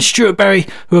Lamb and Stuart Berry,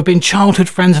 who have been childhood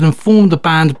friends and formed the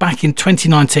band back in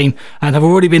 2019 and have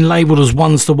already been labelled as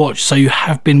ones to watch, so you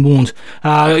have been warned.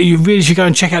 You really should go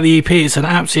and check out the EP. It's an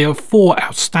absolute 4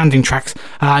 outstanding tracks.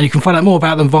 You can find out more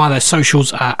about them via their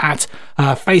socials at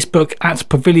Facebook at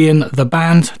Pavilion the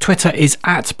Band, Twitter is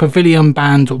at Pavilion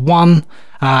Band 1,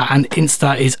 and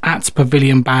Insta is at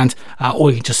Pavilion Band,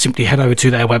 or you can just simply head over to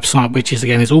their website, which is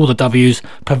again is all the W's,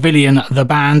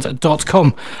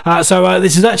 paviliontheband.com. So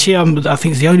this is actually I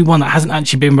think it's the only one that hasn't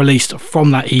actually been released from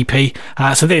that EP.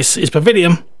 So this is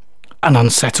Pavilion and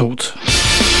Unsettled.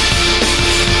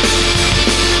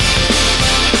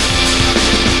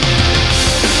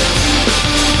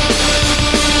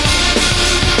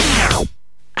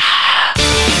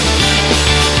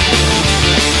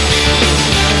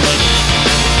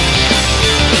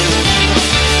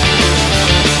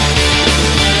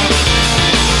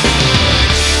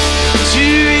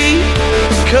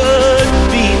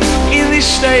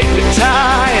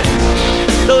 Tired,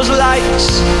 those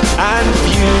likes and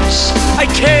views I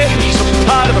carry some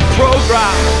part of the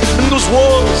program, and those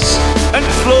walls and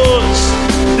floors,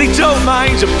 they don't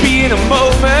mind to be in a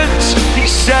moment. He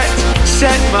set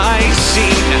my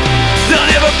scene. There'll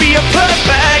never be a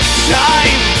perfect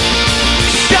time.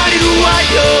 Started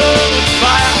white on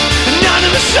fire,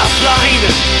 anonymous offline.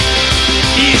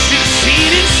 You should have seen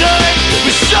inside,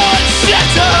 we're so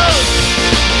unsettled.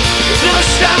 Now I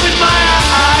stand with my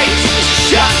eyes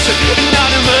shut,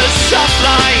 anonymous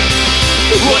offline.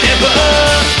 Whatever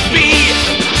be.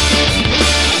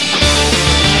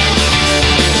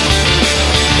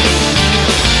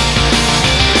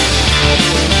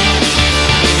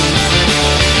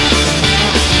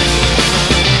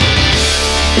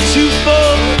 Too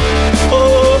far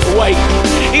away,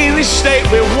 in this state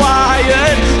we're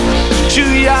wired.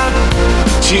 Too young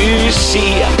to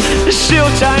see, there's still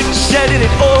time to set it in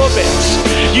orbit.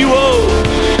 You all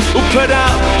will put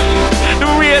out and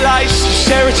realize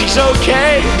sincerity's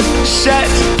okay. Set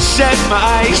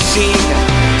my scene.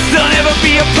 There'll never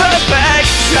be a perfect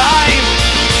time.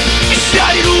 You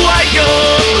started white,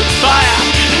 you're fire,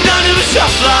 none of us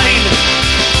offline.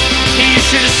 You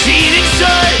should have seen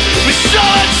inside, we're so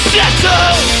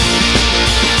unsettled.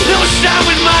 Now I stand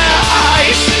with my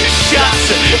eyes shut,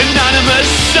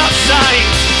 anonymous stop sign.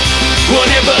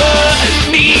 Whatever I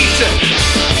need.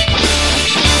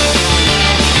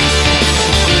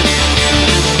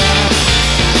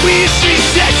 We used to be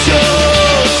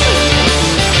settled,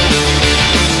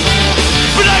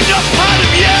 but I'm not part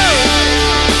of you.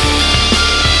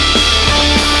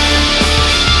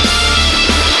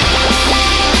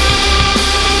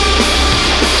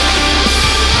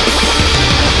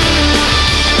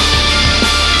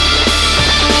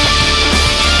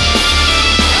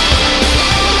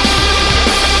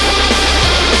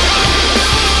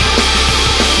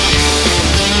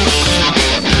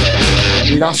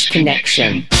 Lost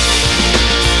connection.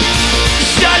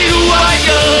 Started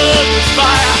wired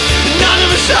fire, none of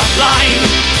us offline.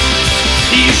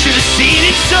 You should have seen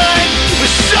inside,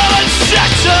 we're so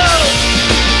unsettled.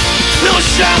 Now I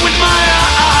stand with my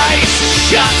eyes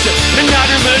shut,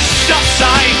 anonymous stop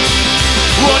sign.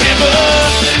 Whatever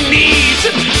I need.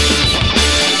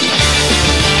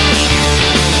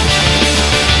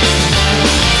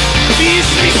 We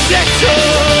used to be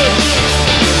settled,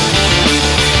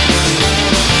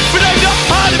 but I'm not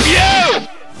part of you.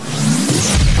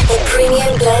 The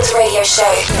Premium Blend Radio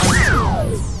Show.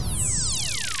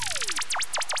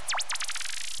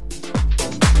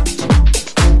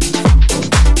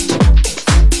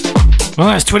 Well,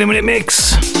 that's 20-minute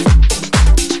mix.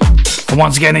 And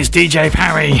once again, it's DJ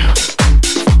Parry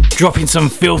dropping some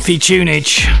filthy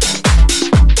tunage.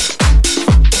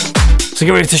 So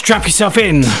get ready to strap yourself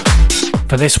in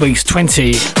for this week's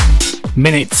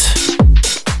 20-minute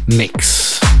mix.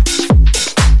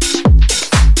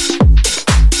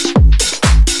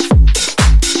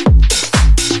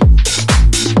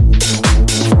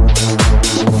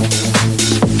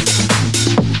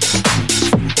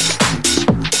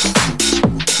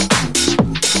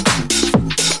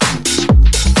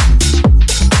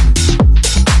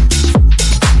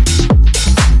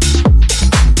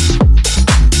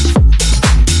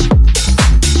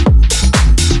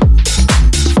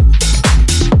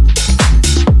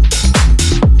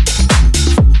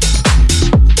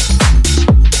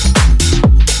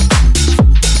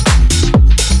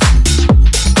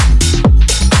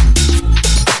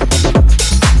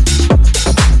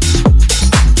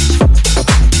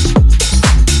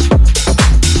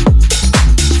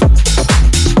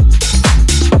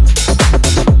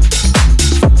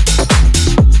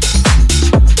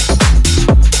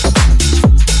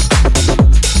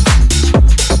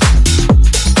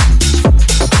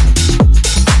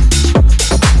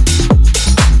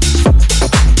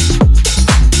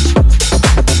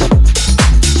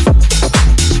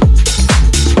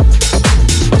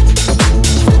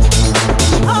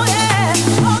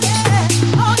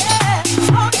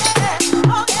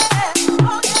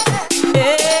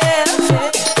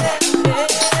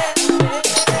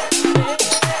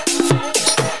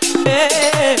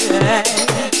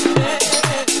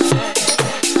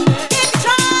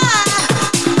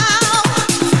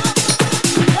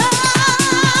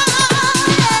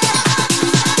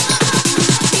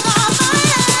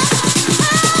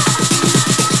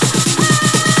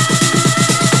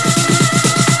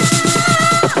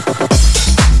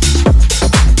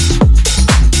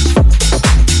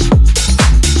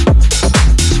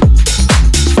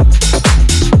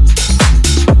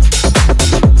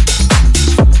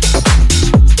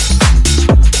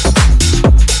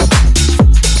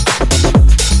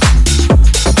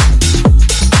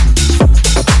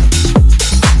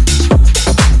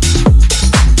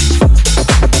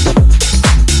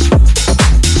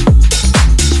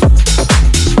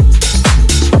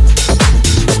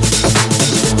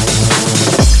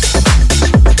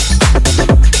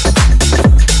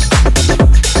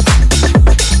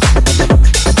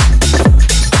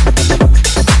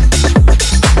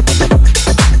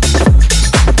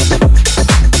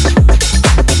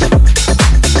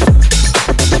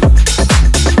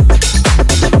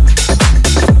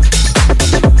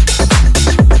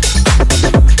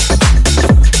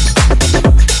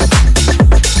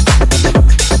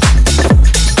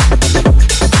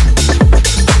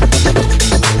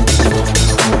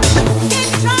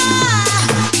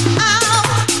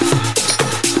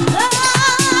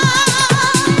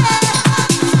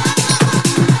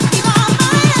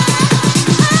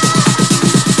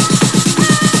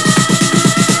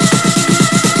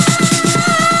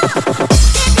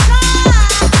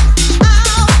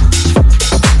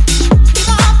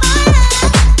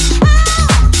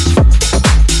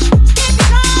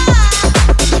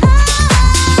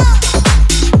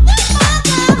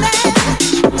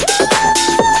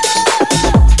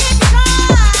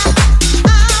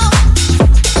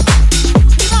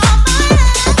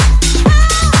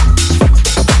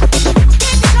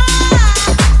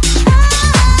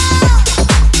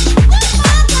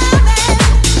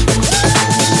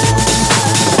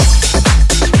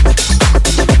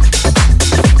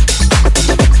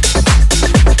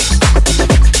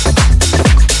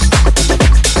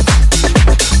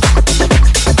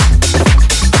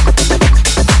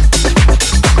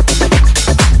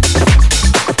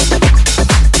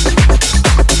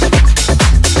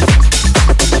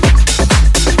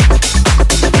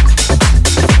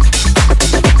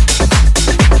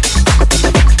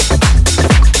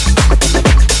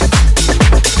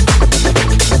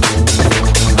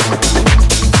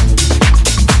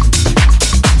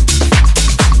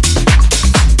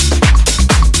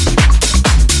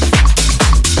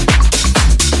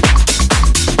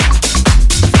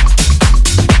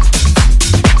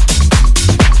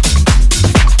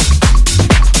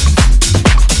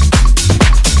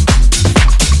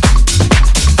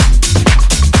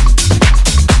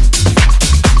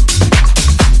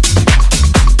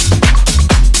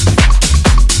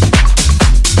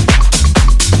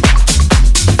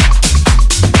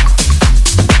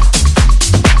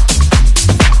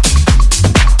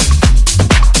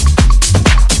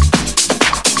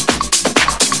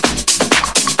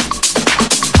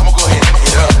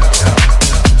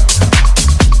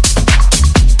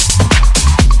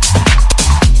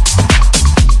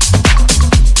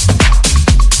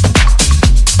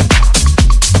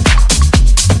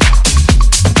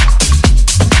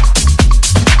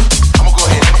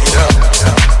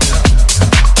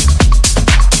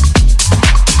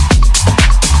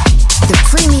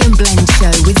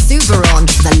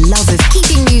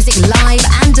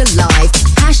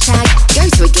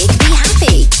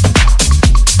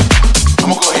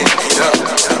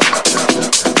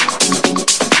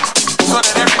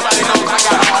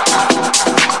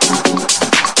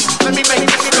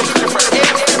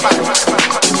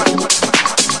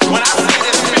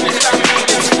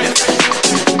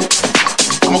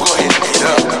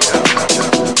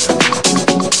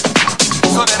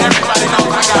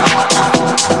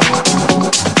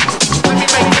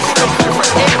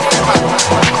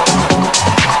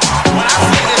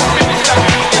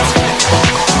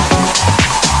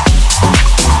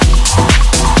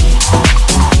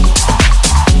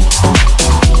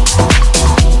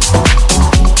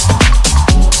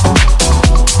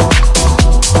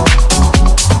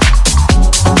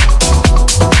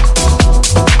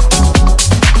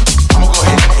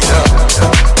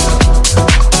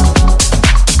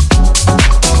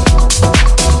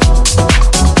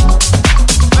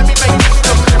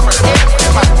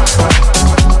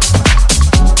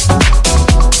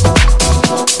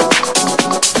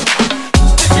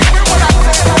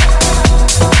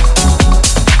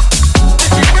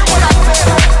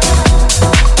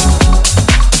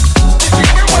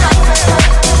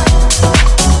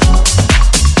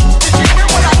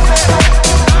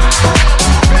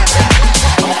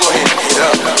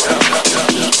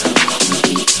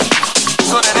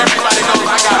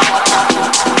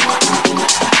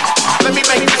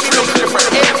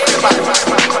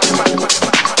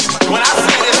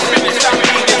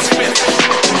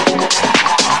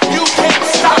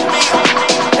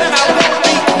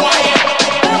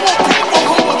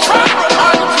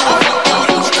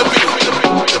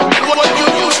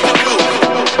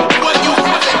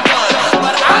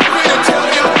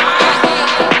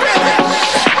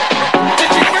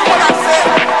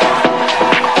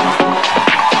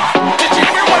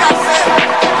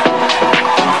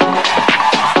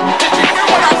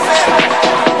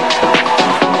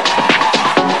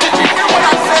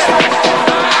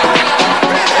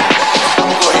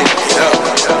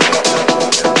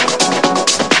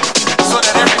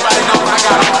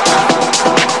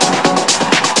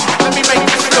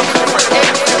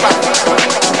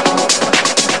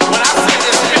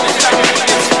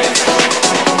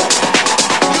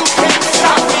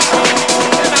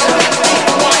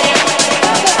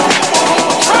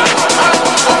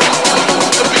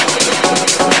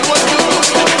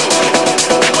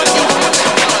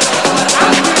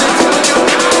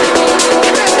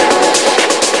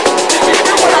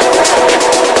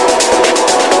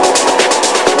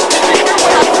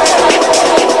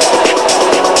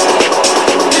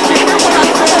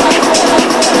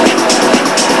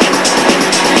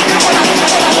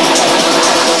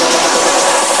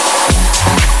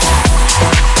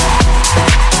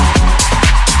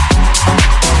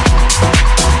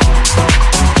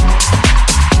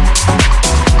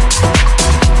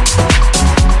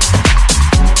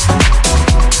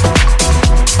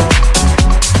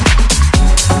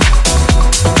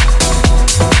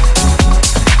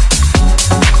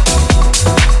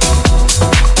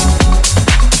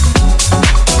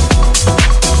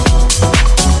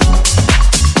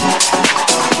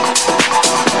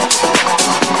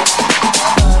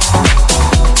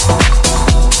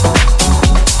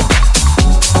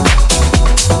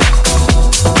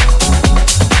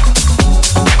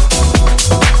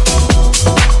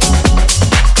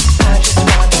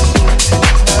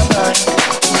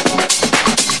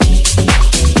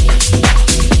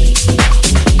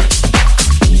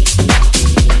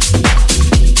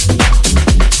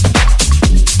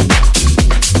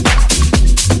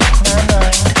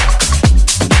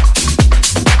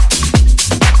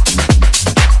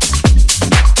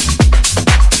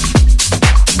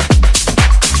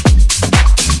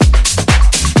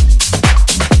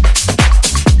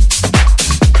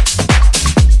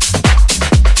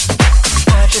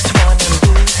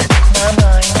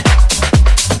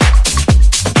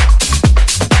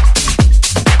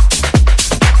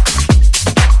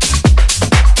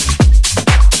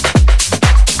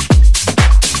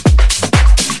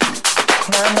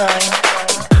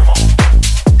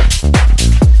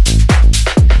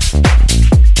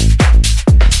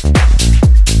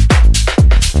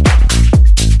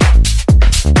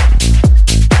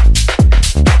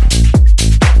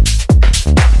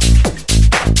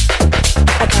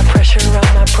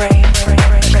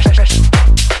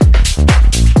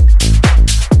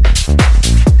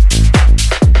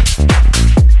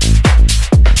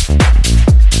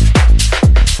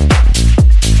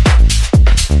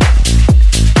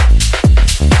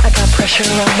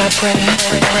 pressure on my brain.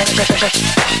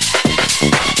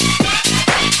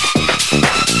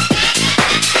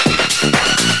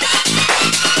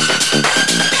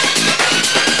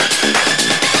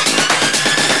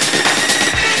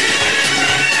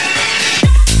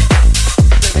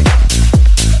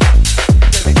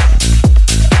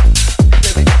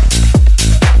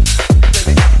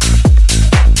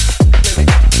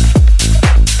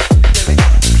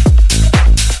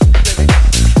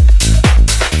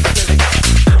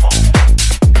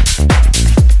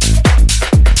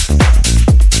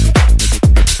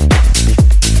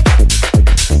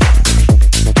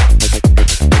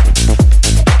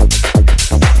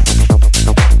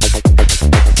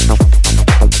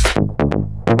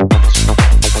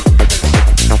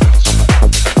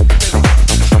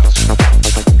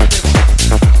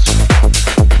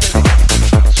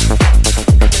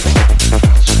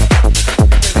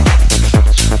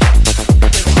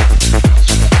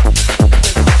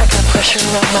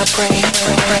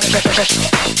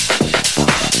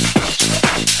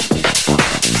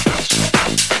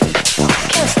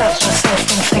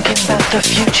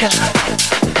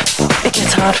 It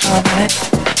gets hard for a minute,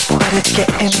 but it's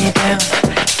getting me down.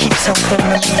 Keeps on pulling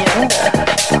me under.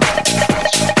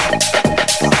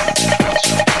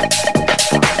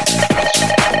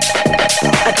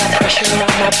 I got pressure on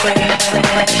my brain.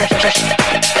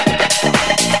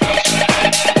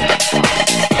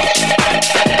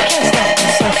 Can't stop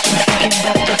myself from thinking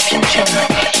about the future.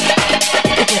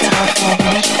 It gets hard for a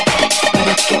minute, but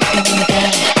it's getting me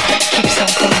down. Keeps on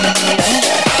pulling me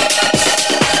under.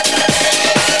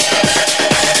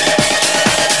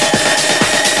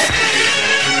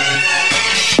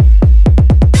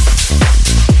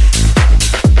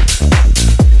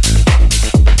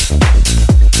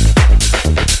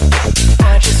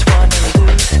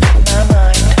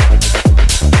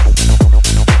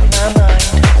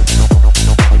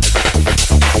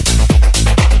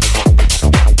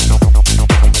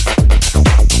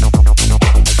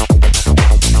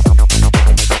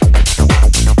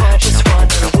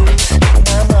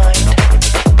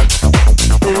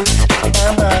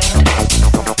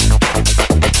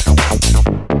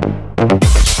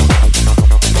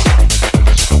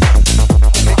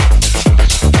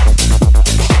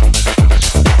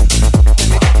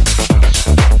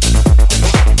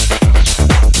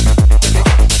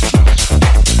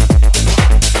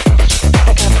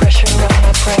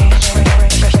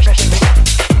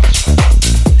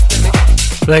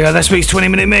 There you go, this week's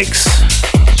 20-minute mix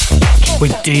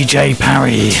with DJ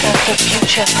Parry.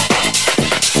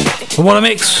 And what a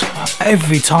mix.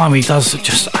 Every time he does it,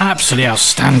 just absolutely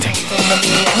outstanding.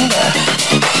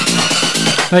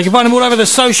 Now you can find him all over the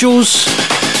socials.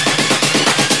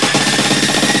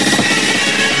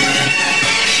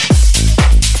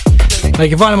 Now you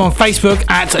can find him on Facebook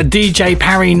at DJ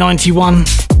Parry91.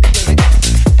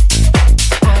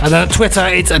 And then at Twitter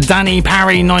it's Danny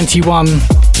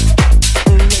Parry91.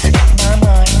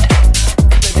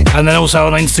 And then also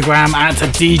on Instagram at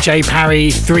DJ Parry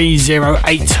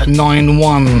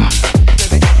 30891.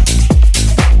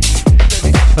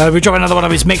 We'll drop another one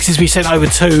of his mixes we sent over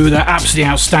too. They're absolutely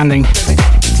outstanding.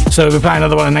 So we'll be playing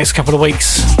another one in the next couple of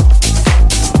weeks.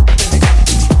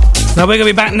 Now we're going to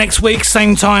be back next week,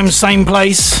 same time, same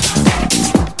place.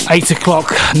 8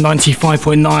 o'clock,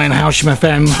 95.9 Halsham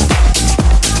FM.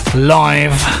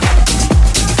 Live.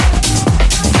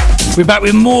 We're back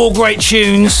with more great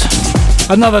tunes.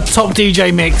 Another top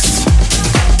DJ mix.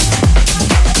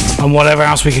 And whatever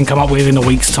else we can come up with in a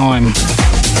week's time.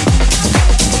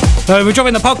 We're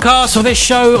dropping the podcast for this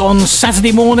show on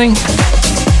Saturday morning.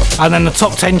 And then the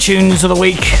top 10 tunes of the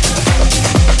week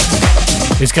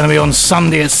is going to be on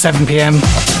Sunday at 7 p.m.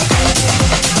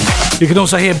 You can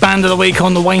also hear Band of the Week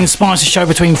on the Wayne Spicer Show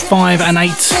between 5 and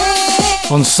 8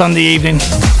 on Sunday evening.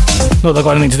 Not that I've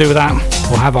got anything to do with that,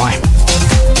 or have I?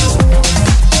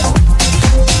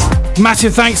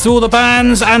 Massive thanks to all the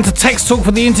bands and to TxtTalk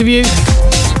for the interview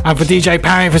and for DJ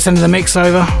Parry for sending the mix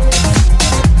over.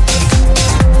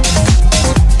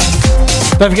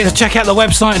 Don't forget to check out the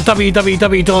website at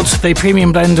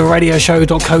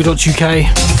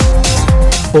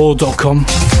www.thepremiumblenderradioshow.co.uk or .com.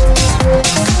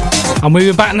 And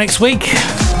we'll be back next week.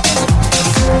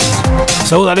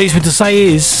 So all that leaves me to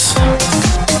say is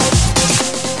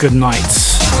good night.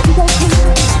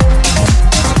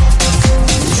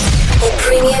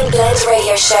 Premium Blend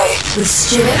Radio Show with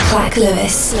Stuart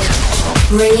Clack-Lewis,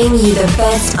 bringing you the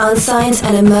best unsigned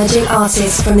and emerging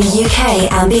artists from the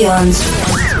UK and beyond.